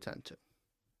business to attend to.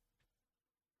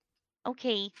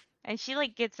 Okay. And she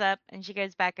gets up and she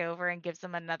goes back over and gives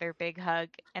him another big hug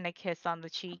and a kiss on the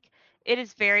cheek. It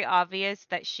is very obvious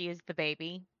that she is the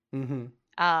baby. Mm-hmm.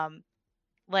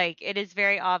 It is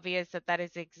very obvious that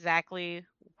is exactly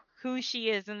who she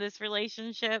is in this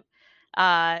relationship.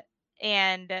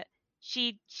 And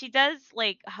she does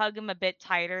hug him a bit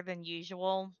tighter than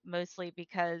usual, mostly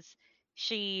because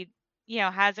she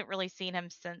hasn't really seen him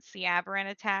since the Aberrant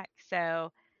attack,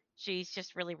 so she's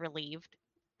just really relieved.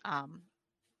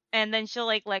 And then she'll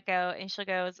let go and she'll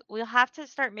goes, "We'll have to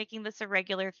start making this a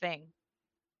regular thing."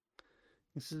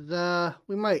 He says,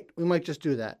 we might just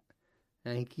do that.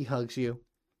 And he hugs you,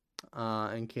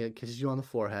 and kisses you on the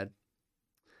forehead.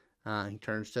 He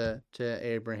turns to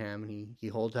Abraham and he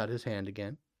holds out his hand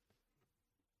again.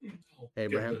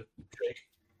 Abraham.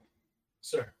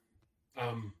 Sir,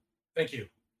 thank you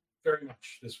very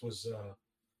much. This was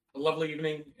a lovely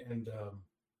evening, and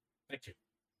thank you.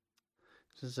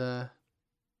 He says,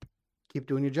 keep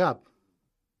doing your job.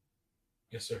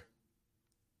 Yes, sir.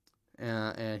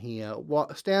 And he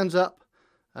stands up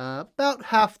About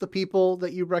half the people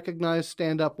that you recognize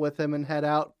stand up with him and head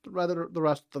out. Rather, the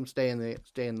rest of them stay in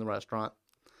the restaurant.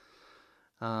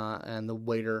 And the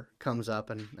waiter comes up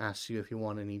and asks you if you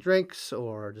want any drinks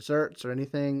or desserts or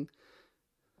anything.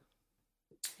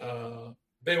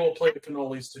 Big old plate of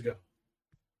cannolis to go.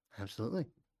 Absolutely.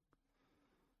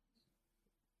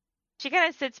 She kind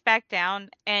of sits back down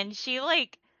and she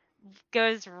like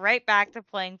goes right back to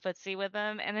playing footsie with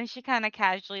him, and then she kind of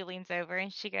casually leans over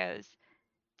and she goes,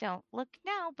 "Don't look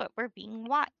now, but we're being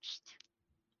watched."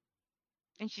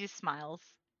 And she just smiles.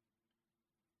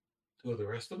 Who are the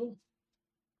rest of them?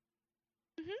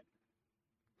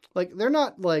 Like, they're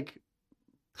not like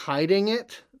hiding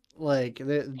it, like Yeah.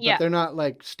 but they're not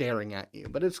like staring at you.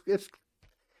 But it's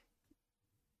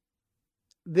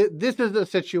this is a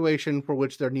situation for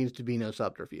which there needs to be no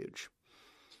subterfuge.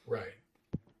 Right.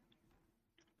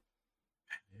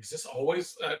 Is this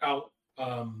always? I'll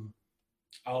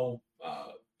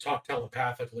talk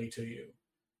telepathically to you.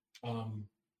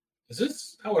 Is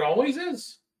this how it always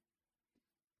is?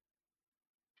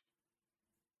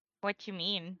 What you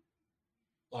mean?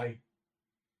 Like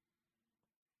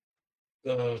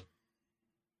the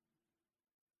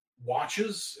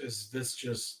watches? Is this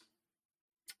just?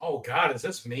 Oh God, is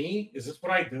this me? Is this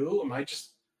what I do? Am I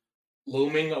just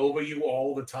looming over you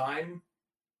all the time?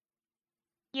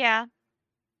 Yeah.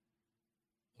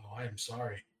 Oh, I am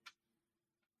sorry.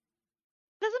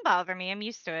 Doesn't bother me. I'm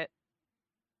used to it.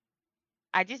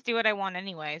 I just do what I want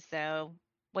anyway, so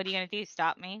what are you gonna do?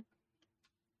 Stop me?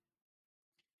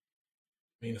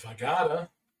 I mean, if I gotta,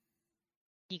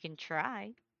 You can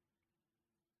try.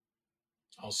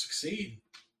 I'll succeed.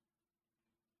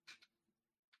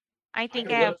 I I think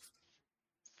can I have lift.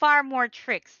 far more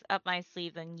tricks up my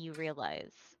sleeve than you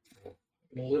realize.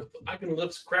 I can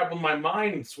lift crap with my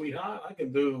mind, sweetheart. I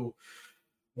can do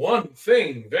one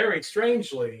thing very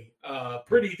strangely,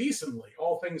 pretty decently,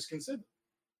 all things considered.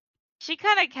 She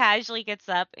kind of casually gets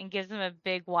up and gives him a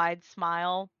big wide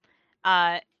smile,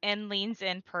 and leans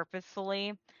in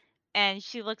purposefully, and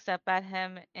she looks up at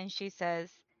him and she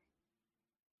says,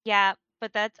 "Yeah,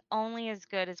 but that's only as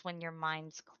good as when your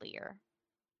mind's clear."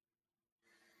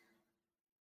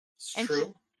 It's And she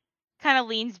true. kind of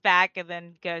leans back and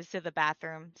then goes to the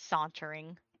bathroom,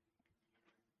 sauntering.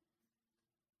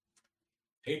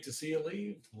 Hate to see you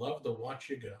leave. Love to watch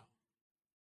you go.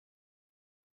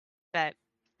 But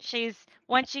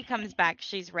once she comes back,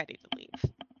 she's ready to leave.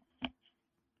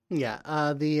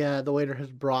 Yeah, the waiter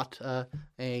has brought a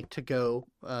to-go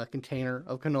container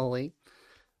of cannoli,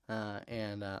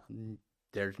 and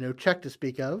there's no check to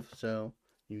speak of, so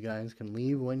you guys can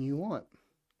leave when you want.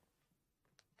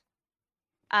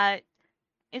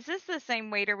 Is this the same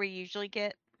waiter we usually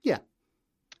get? Yeah.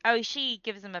 Oh, she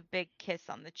gives him a big kiss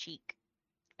on the cheek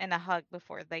and a hug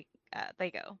before they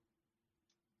go.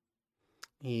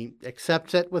 He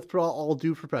accepts it with all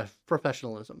due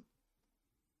professionalism.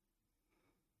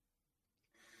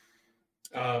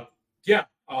 Yeah,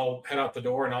 I'll head out the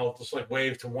door and I'll just like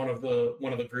wave to one of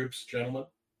the group's gentlemen.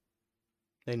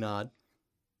 They nod.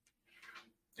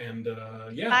 And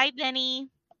yeah. Bye, Benny.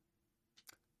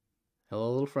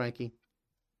 Hello, little Frankie.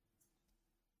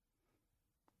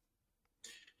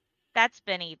 That's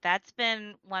Benny. That's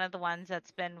been one of the ones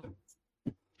that's been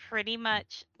pretty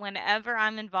much whenever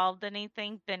I'm involved in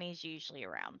anything, Benny's usually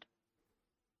around.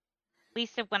 At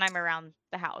least when I'm around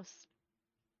the house.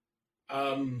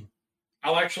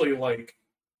 I'll actually like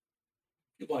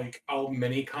I'll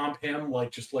mini comp him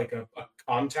like just like a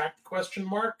contact question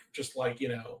mark, just like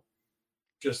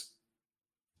just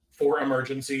for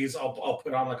emergencies. I'll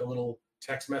put on like a little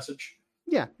text message.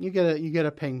 Yeah, you get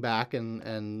a ping back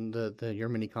and your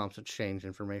mini comps exchange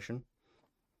information.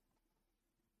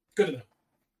 Good enough.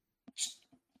 Just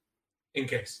in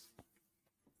case.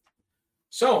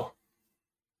 So,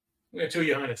 to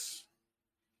Your Highness.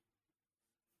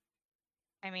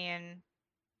 I mean,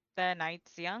 the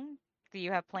night's young. Do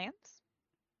you have plans?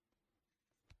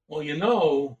 Well, I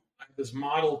have this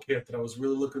model kit that I was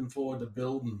really looking forward to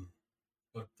building,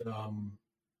 but I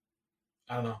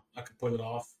don't know. I could put it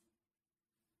off.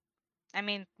 I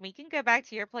mean, we can go back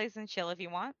to your place and chill if you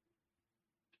want.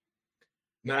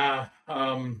 Nah.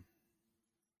 No,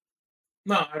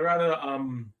 I'd rather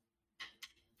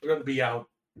be out.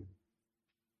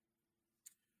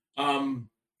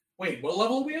 Wait, what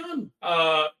level are we on?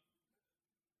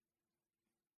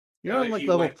 You're on like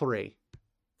level 3.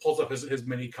 Pulls up his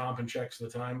mini comp and checks the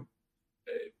time.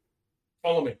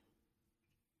 Follow me.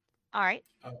 All right.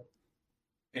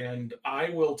 And I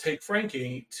will take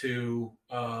Frankie to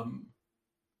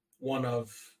one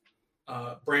of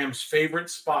Bram's favorite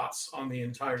spots on the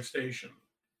entire station.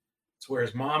 It's where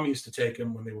his mom used to take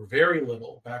him when they were very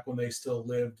little, back when they still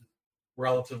lived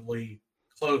relatively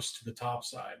close to the top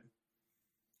side.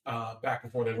 Back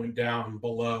before they went down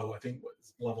below, I think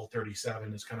level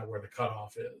 37 is kind of where the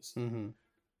cutoff is. Mm-hmm.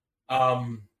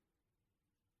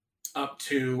 Up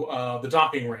to the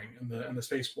docking ring and the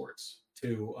spaceports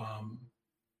to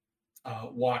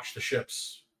watch the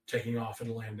ships taking off and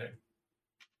landing.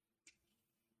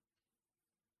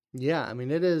 Yeah, I mean,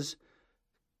 it is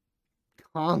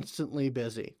constantly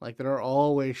busy. Like, there are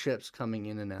always ships coming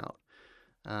in and out.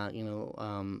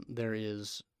 There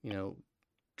is,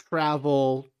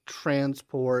 travel,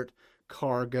 transport,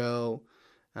 cargo.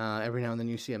 Every now and then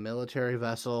you see a military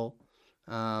vessel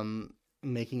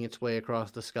making its way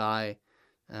across the sky.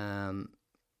 How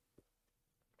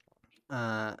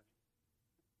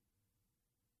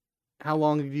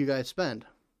long have you guys spent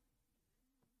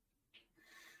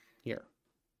here?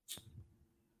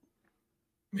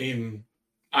 I mean,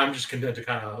 I'm just content to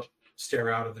kind of stare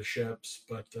out at the ships,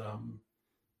 but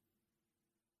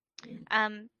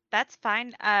That's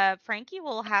fine. Frankie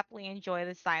will happily enjoy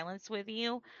the silence with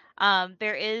you.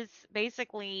 There is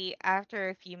basically after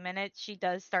a few minutes, she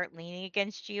does start leaning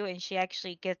against you, and she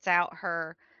actually gets out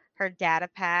her data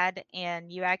pad,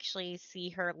 and you actually see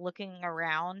her looking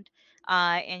around,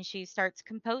 and she starts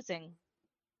composing.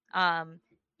 Um,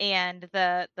 and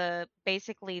the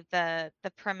basically the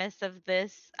premise of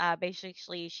this,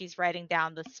 basically she's writing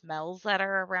down the smells that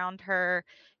are around her,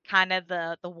 kind of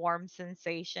the warm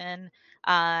sensation,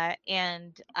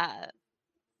 and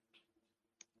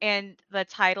the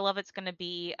title of it's going to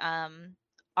be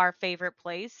our favorite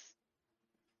place.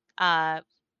 And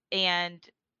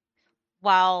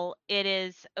while it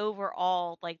is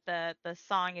overall like the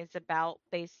song is about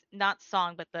base not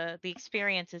song but the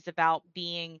experience is about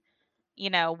being,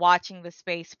 watching the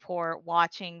spaceport,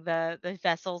 watching the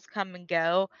vessels come and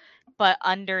go, but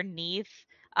underneath,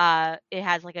 it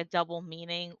has like a double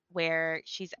meaning where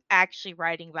she's actually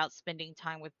writing about spending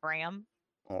time with Bram.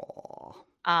 Aw.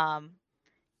 Um,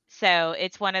 so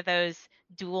it's one of those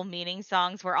dual meaning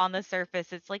songs where on the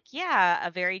surface it's like, yeah,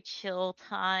 a very chill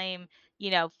time,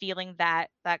 feeling that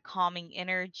calming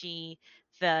energy,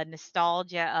 the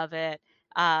nostalgia of it.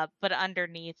 But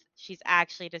underneath, she's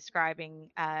actually describing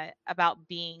about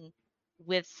being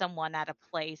with someone at a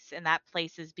place, and that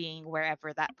place is being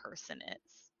wherever that person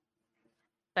is.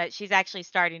 But she's actually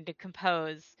starting to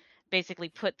compose, basically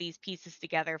put these pieces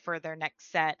together for their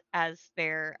next set as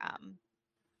they're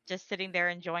just sitting there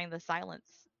enjoying the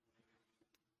silence.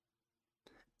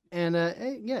 And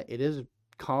yeah, it is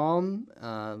calm.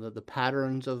 The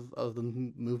patterns of the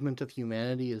movement of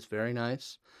humanity is very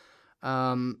nice.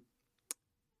 Um,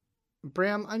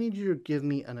 Bram, I need you to give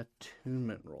me an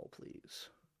attunement roll, please.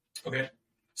 okay.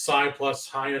 Psi plus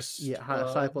highest. Yeah,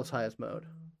 Psi plus highest mode.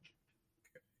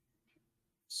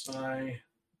 Psi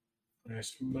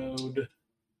highest mode.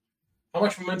 How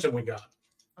much momentum we got?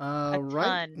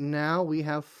 Right now we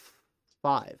have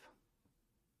 5.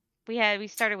 We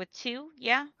started with 2,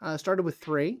 yeah? Started with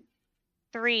 3.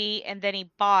 3, and then he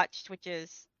botched, which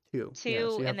is 2. 2, Yeah,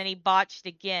 so and then he botched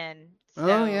again. So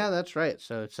oh yeah, that's right.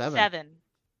 So it's 7. 7.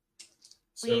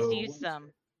 Please So, use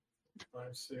them.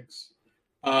 5, 6.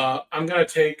 I'm gonna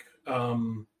take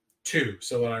 2,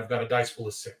 so that I've got a dice pool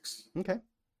of 6. Okay.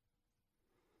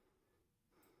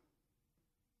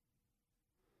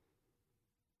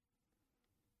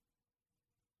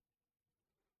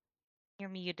 You're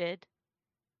muted.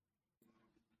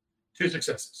 2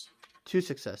 successes. 2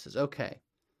 successes. Okay.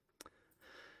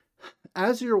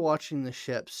 As you're watching the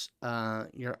ships,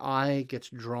 your eye gets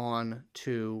drawn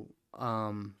to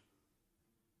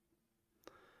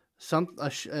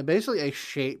basically a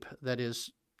shape that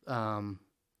is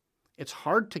it's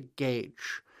hard to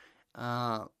gauge.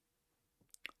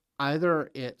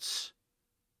 Either it's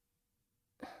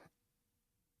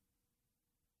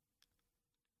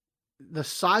the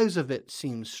size of it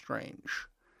seems strange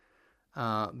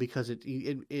because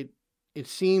it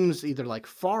seems either like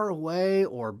far away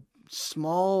or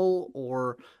small,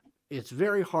 or it's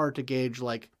very hard to gauge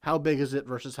like how big is it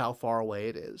versus how far away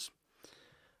it is.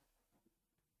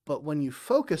 But when you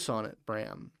focus on it,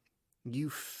 Bram, you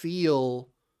feel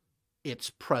its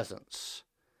presence.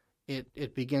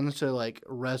 It begins to like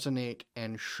resonate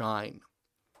and shine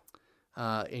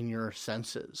in your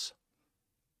senses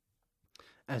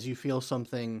as you feel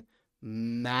something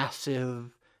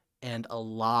massive and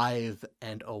alive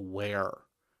and aware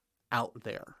out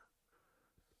there.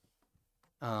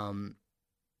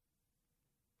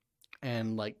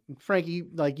 And like Frankie,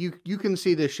 like you can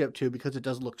see this ship too because it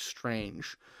does look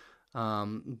strange.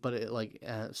 But it like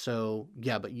so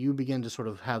yeah, but you begin to sort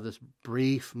of have this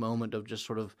brief moment of just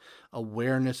sort of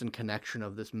awareness and connection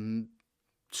of this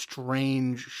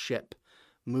strange ship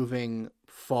moving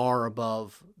far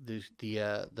above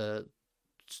the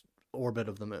orbit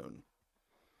of the moon.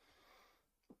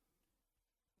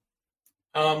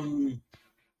 Can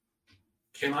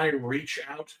I reach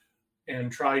out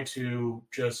and try to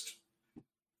just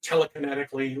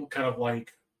telekinetically kind of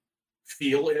like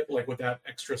feel it, like with that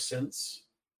extra sense?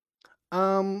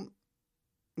 Um,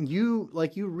 you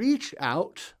reach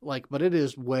out like, but it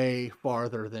is way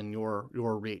farther than your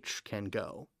reach can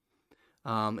go.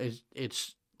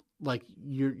 It's like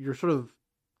you're sort of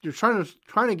you're trying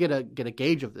to get a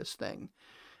gauge of this thing,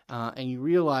 and you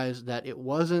realize that it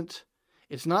wasn't.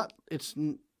 It's not. It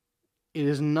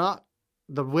is not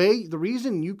the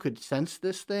reason you could sense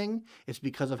this thing is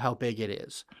because of how big it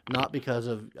is, not because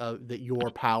of that your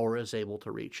power is able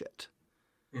to reach it.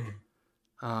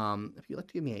 Mhm. If you'd like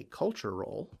to give me a culture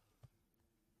roll,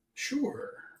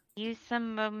 Sure. Use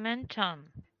some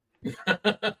momentum.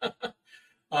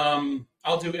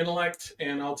 I'll do intellect,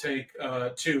 and I'll take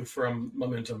 2 from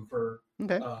momentum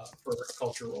okay. For a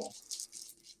culture roll.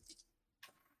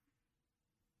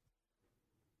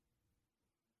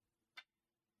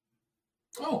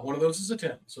 Oh, one of those is a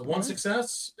 10. So one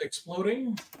success,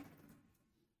 exploding.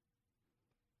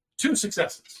 2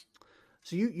 successes.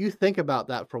 So you think about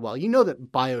that for a while. You know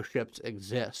that bioships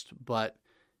exist, but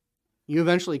you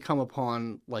eventually come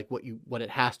upon like what it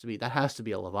has to be. That has to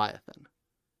be a Leviathan.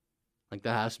 Like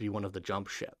that has to be one of the jump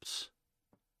ships.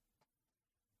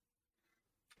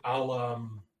 I'll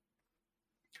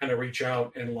kind of reach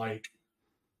out and like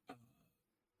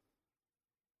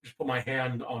just put my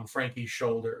hand on Frankie's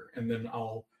shoulder, and then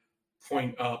I'll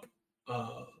point up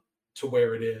to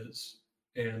where it is,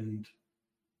 and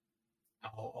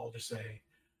I'll just say,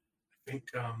 I think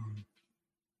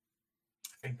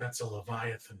that's a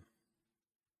Leviathan.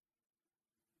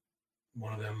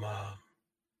 One of them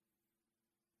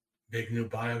big new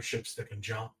bioships that can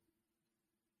jump.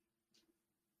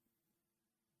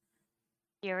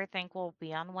 You ever think we'll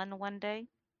be on one day?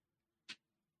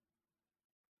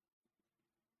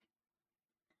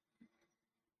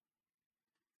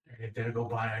 A day to go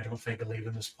by, I don't think of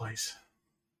leaving this place.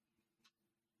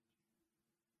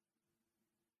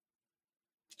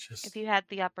 Just If you had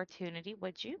the opportunity,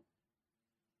 would you?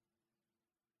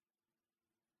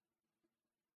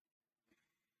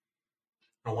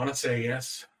 I want to say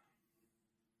yes.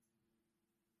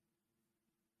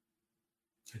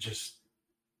 I just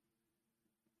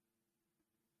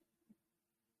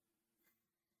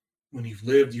when you've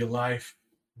lived your life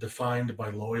defined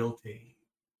by loyalty,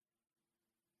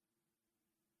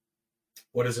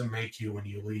 what does it make you when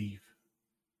you leave?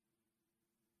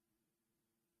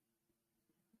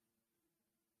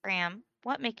 Graham,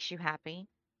 what makes you happy?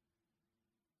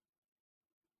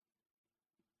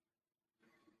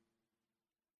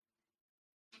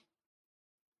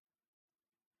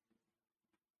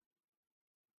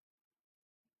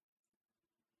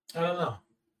 I don't know.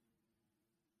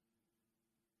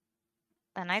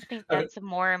 And I think I that's a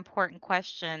more important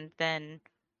question than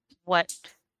what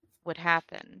would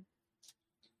happen.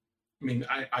 mean,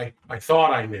 I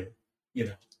thought I knew,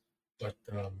 but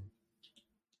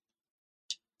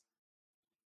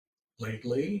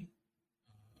lately,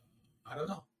 I don't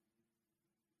know.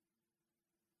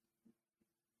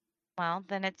 Well,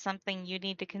 then it's something you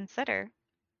need to consider.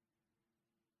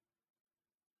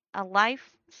 A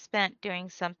life spent doing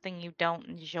something you don't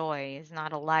enjoy is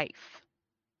not a life,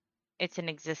 it's an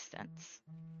existence.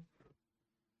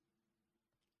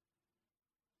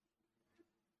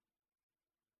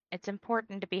 It's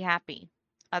important to be happy.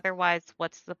 Otherwise,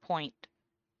 what's the point?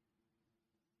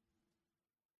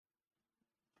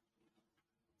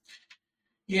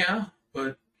 Yeah,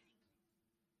 but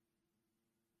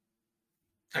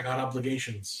I got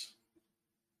obligations.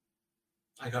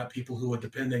 I got people who are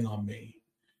depending on me.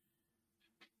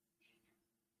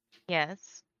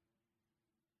 Yes.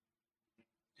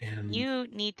 And You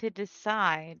need to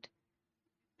decide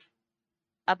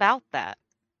about that.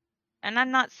 And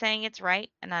I'm not saying it's right,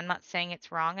 and I'm not saying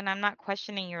it's wrong, and I'm not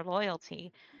questioning your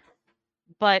loyalty.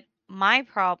 But my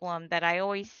problem that I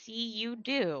always see you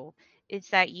do is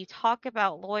that you talk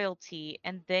about loyalty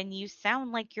and then you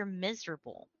sound like you're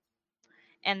miserable.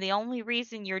 And the only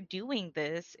reason you're doing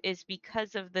this is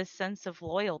because of the sense of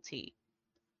loyalty.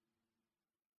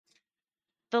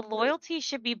 The loyalty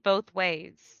should be both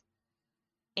ways.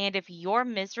 And if you're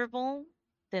miserable,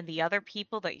 then the other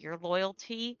people that you're loyal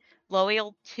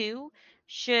to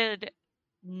should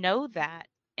know that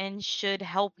and should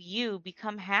help you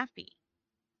become happy.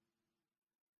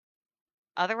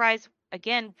 Otherwise,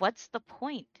 again, what's the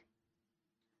point?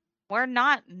 We're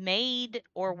not made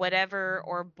or whatever,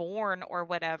 or born or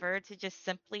whatever, to just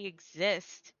simply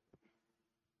exist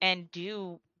and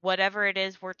do whatever it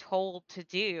is we're told to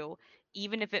do,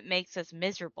 even if it makes us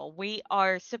miserable. We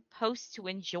are supposed to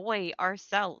enjoy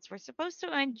ourselves. We're supposed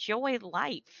to enjoy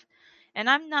life. And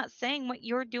I'm not saying what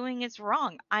you're doing is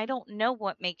wrong. I don't know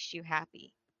what makes you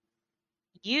happy.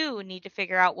 You need to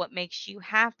figure out what makes you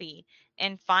happy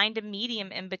and find a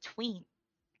medium in between,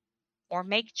 or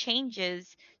make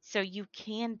changes so you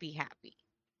can be happy.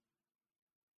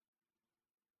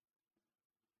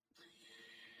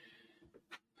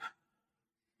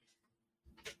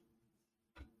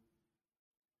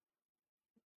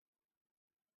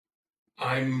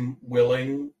 I'm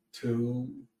willing to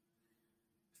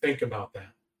think about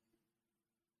that.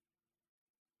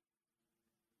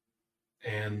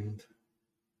 And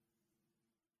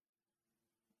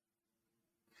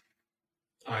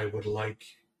I would like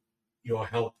your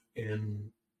help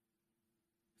in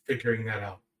figuring that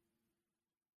out.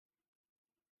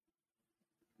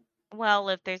 Well,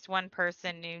 if there's one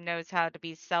person who knows how to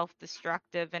be self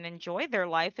destructive and enjoy their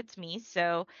life, it's me.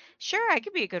 So, sure, I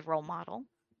could be a good role model.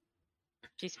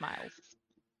 She smiles.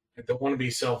 I don't want to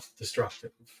be self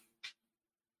destructive.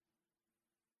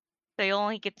 So, you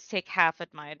only get to take half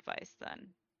of my advice then.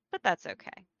 But that's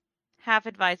okay. Half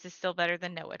advice is still better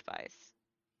than no advice.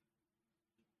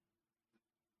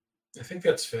 I think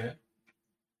that's fair.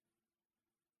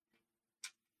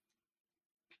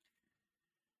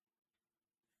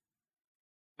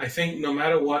 I think no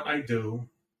matter what I do,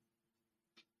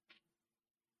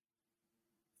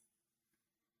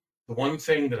 the one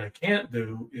thing that I can't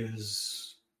do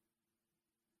is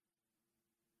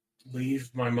leave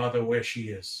my mother where she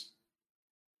is.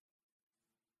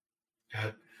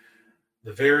 At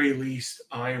the very least,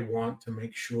 I want to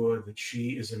make sure that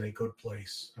she is in a good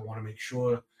place. I want to make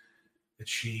sure that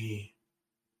she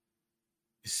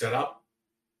is set up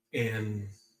in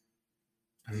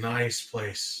a nice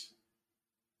place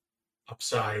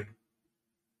upside,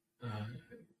 uh,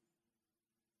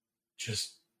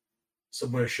 just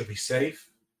somewhere she'll be safe,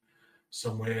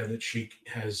 somewhere that she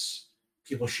has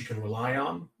people she can rely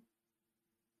on.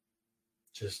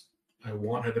 Just, I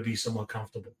want her to be somewhat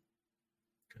comfortable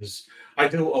because I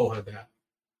do owe her that.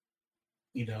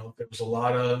 There was a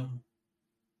lot of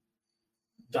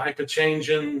diaper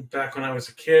changing back when I was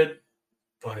a kid,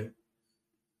 but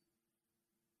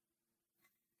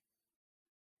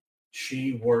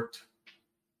she worked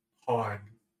hard.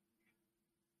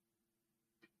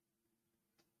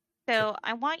 So,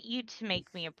 I want you to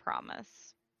make me a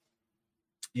promise.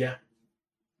 Yeah.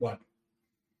 What?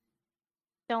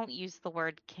 Don't use the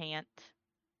word can't.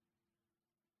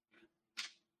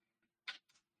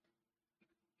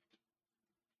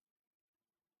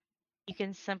 You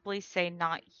can simply say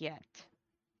not yet,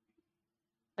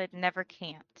 but never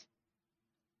can't.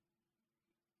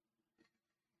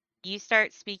 You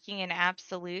start speaking in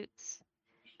absolutes,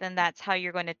 then that's how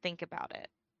you're going to think about it.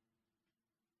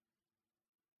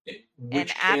 And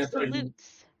Which can't are you?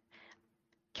 absolutes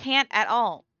can't at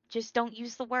all. Just don't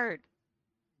use the word.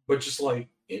 But just like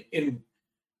in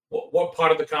what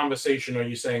part of the conversation are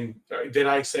you saying? Did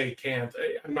I say can't?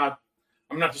 I'm not.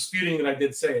 I'm not disputing that I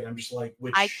did say it. I'm just like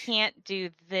I which. can't do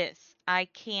this. I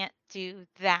can't do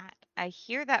that. I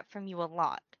hear that from you a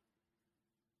lot.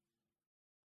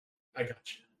 I got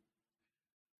you.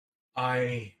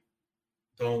 I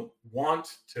don't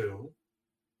want to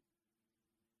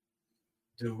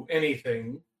do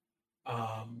anything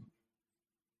um,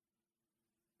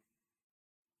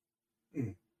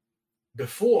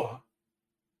 before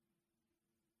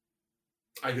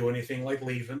I do anything like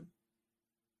leaving.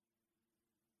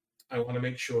 I want to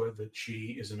make sure that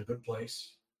she is in a good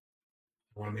place.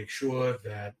 I want to make sure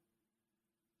that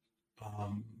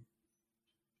um,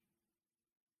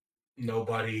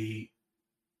 nobody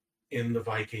in the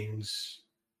Vikings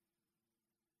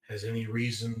has any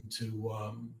reason to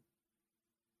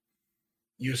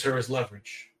use her as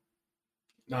leverage.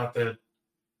 Not that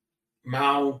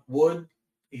Mao would,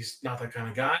 he's not that kind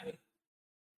of guy,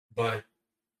 but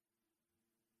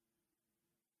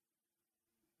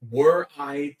were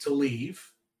I to leave,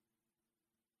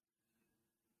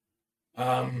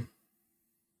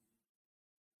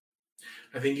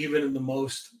 I think even in the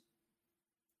most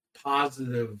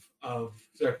positive of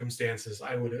circumstances,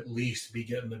 I would at least be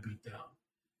getting the beat down.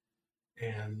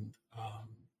 And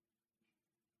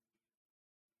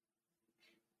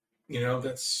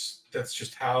that's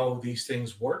just how these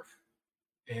things work.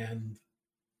 And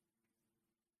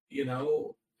you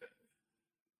know,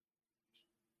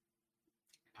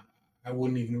 I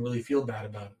wouldn't even really feel bad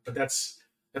about it. But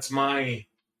That's my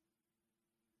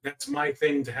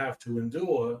thing to have to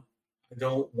endure. I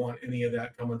don't want any of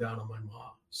that coming down on my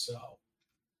mom. So I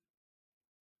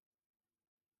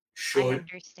should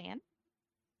understand.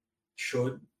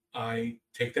 I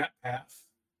take that path,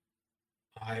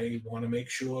 I want to make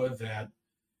sure that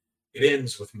it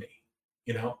ends with me,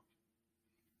 you know?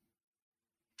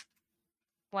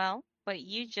 Well, what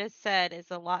you just said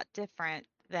is a lot different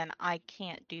than I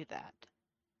can't do that.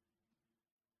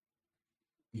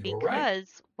 You were right.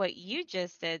 Because what you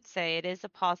just did say it is a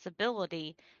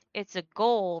possibility, it's a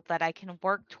goal that I can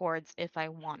work towards if I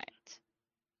want it.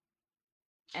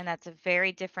 And that's a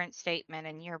very different statement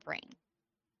in your brain.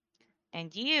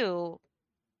 And you,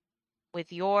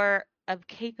 with your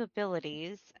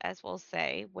capabilities, as we'll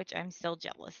say, which I'm still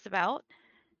jealous about,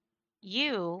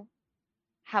 you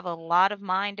have a lot of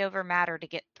mind over matter to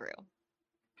get through.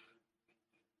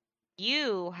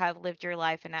 You have lived your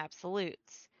life in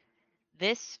absolutes.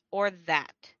 This or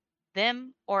that,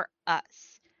 them or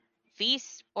us,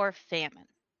 feast or famine.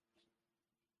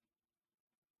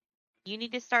 You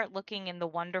need to start looking in the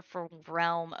wonderful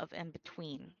realm of in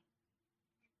between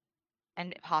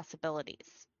and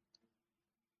possibilities.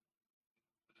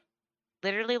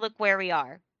 Literally, look where we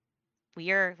are.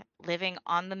 We are living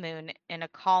on the moon in a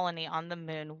colony on the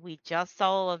moon. We just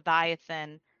saw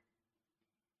Leviathan.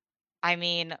 I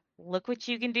mean, look what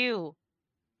you can do.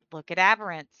 Look at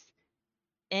Aberrants.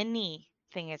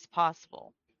 Anything is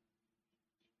possible.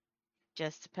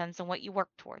 Just depends on what you work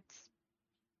towards.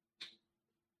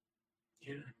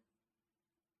 Yeah.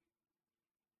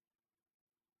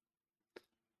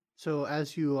 So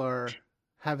as you are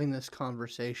having this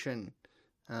conversation,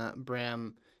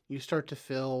 Bram, you start to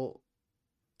feel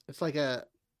it's like a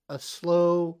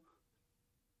slow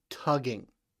tugging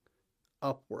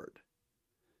upward.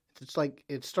 It's like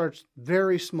it starts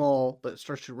very small, but it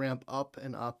starts to ramp up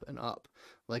and up and up,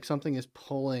 like something is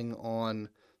pulling on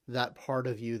that part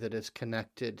of you that is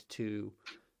connected to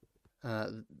uh,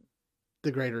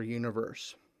 the greater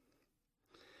universe.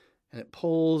 And it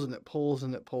pulls and it pulls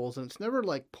and it pulls, and it's never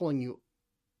like pulling you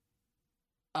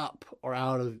up or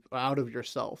out of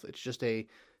yourself. It's just a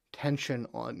tension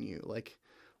on you, like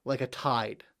a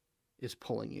tide is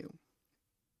pulling you.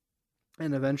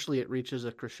 And eventually it reaches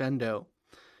a crescendo,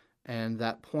 and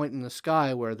that point in the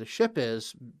sky where the ship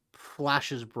is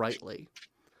flashes brightly.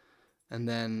 And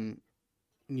then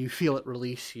you feel it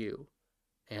release you,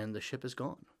 and the ship is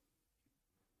gone.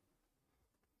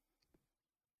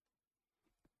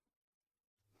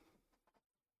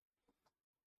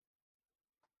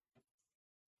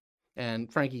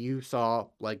 And Frankie, you saw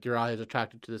like your eyes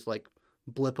attracted to this like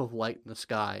blip of light in the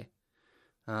sky,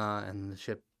 and the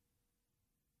ship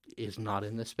is not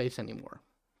in this space anymore.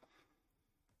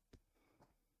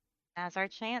 Now's our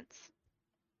chance.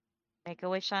 Make a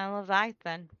wish on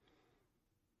Leviathan.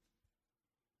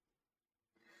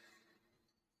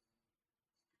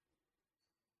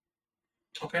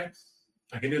 Okay.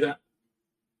 I can do that.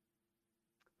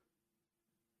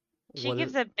 She What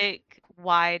is gives a big,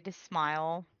 wide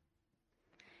smile,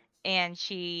 and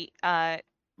she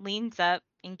leans up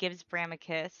and gives Bram a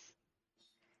kiss,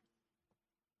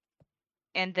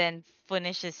 and then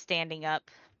finishes standing up,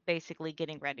 basically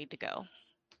getting ready to go.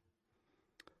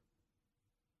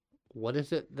 what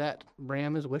is it that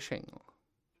Bram is wishing?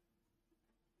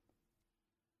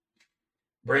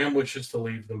 Bram wishes to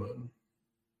leave the moon.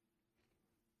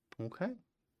 Okay.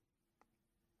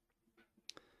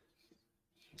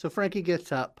 So Frankie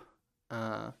gets up.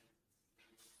 Do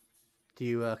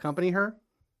you accompany her?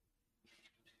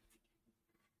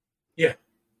 Yeah.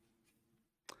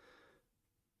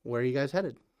 Where are you guys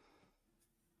headed?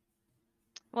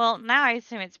 Well, now I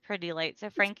assume it's pretty late, so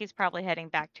Frankie's probably heading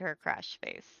back to her crash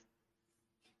space.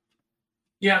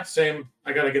 Yeah, same.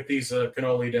 I got to get these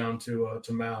cannoli down to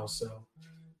Mao, so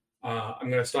I'm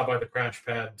going to stop by the crash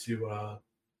pad to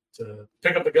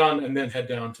pick up the gun and then head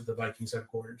down to the Vikings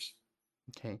headquarters.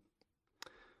 Okay.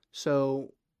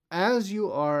 So as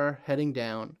you are heading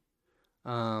down,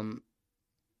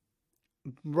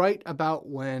 right about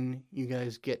when you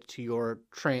guys get to your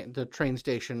the train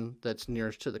station that's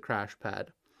nearest to the crash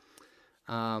pad,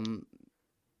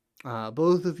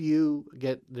 both of you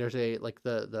get there's a like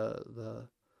the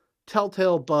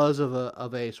telltale buzz of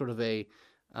a sort of a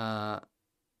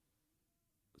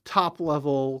top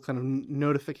level kind of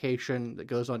notification that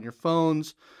goes on your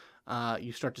phones.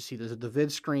 You start to see the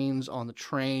vid screens on the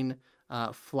train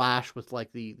flash with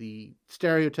like the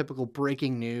stereotypical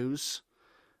breaking news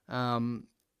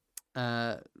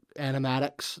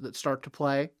animatics that start to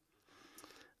play,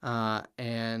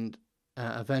 and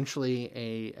eventually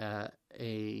a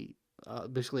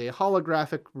basically a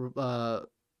holographic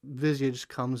visage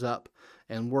comes up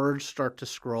and words start to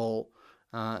scroll,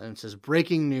 and it says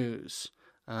breaking news.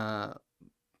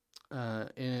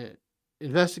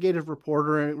 Investigative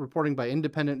reporting by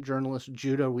independent journalist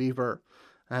Judah Weaver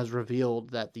has revealed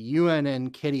that the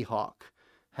UNN Kitty Hawk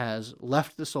has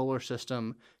left the solar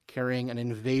system carrying an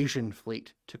invasion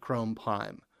fleet to Chrome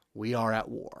Prime. We are at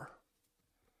war.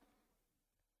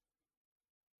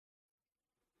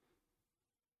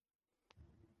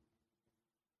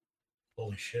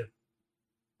 Holy shit.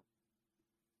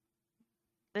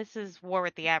 This is War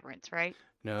with the Aberrants, right?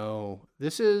 No,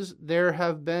 there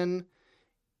have been,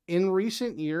 in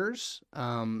recent years,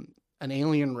 an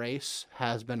alien race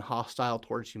has been hostile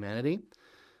towards humanity.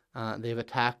 They've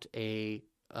attacked a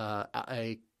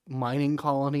mining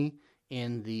colony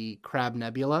in the Crab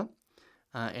Nebula,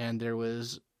 and there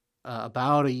was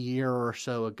about a year or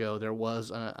so ago, there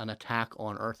was an attack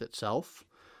on Earth itself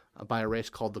by a race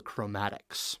called the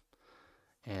Chromatics.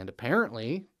 And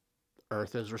apparently,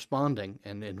 Earth is responding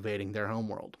and invading their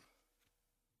homeworld.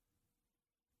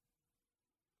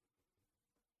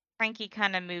 Frankie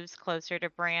kind of moves closer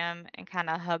to Bram and kind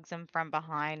of hugs him from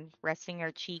behind, resting her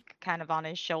cheek kind of on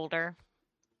his shoulder.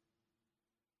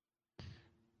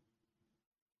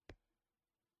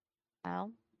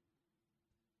 Well,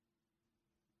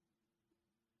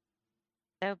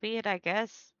 so be it, I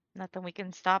guess. Nothing we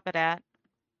can stop it at.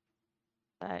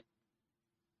 But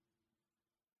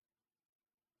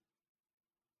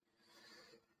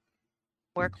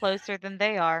we're closer than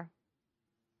they are.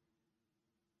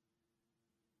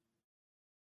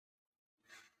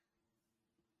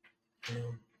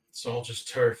 It's all just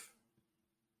turf.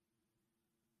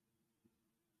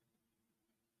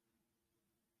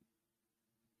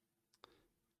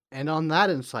 And on that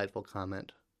insightful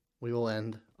comment, we will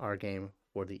end our game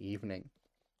for the evening.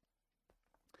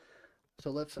 So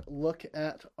let's look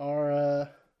at our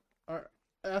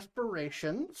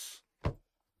aspirations.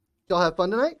 Y'all have fun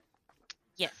tonight?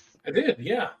 Yes. I did,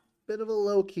 yeah. Bit of a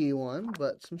low-key one,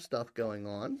 but some stuff going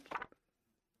on.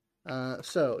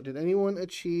 So, did anyone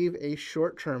achieve a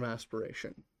short-term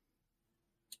aspiration?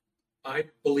 I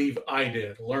believe I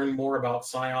did. Learn more about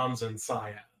scions and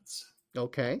sciads.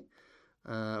 Okay.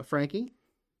 Frankie?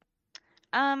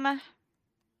 No,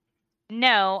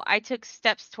 I took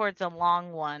steps towards a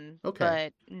long one.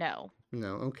 Okay. But no.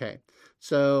 No, okay.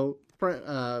 So,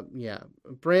 yeah.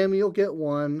 Bram, you'll get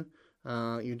one.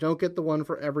 You don't get the one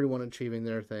for everyone achieving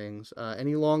their things.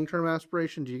 Any long-term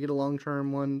aspiration? Do you get a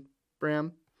long-term one,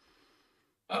 Bram?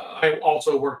 I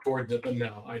also worked towards it, but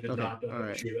no, I did not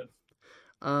achieve it.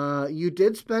 You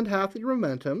did spend half of your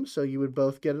momentum, so you would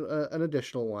both get an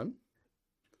additional one.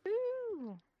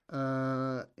 Ooh.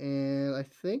 And I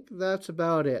think that's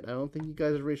about it. I don't think you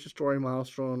guys have reached a story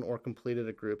milestone or completed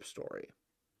a group story.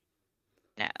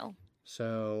 No.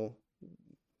 So,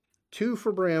 2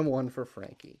 for Bram, 1 for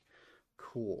Frankie.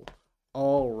 Cool.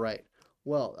 All right.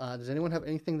 Well, does anyone have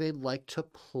anything they'd like to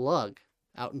plug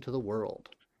out into the world?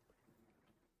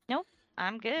 Nope.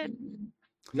 I'm good.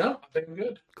 No, I think I'm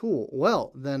good. Cool.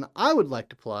 Well, then I would like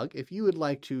to plug, if you would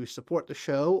like to support the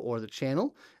show or the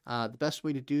channel, the best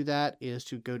way to do that is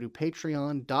to go to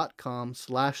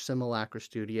patreon.com/Simulacra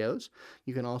Studios.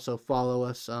 You can also follow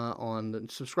us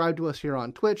subscribe to us here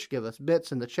on Twitch, give us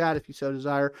bits in the chat if you so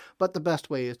desire, but the best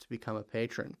way is to become a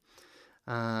patron.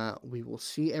 We will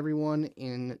see everyone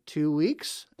in 2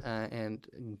 weeks and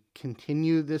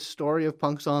continue this story of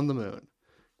Punks on the Moon.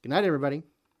 Good night, everybody.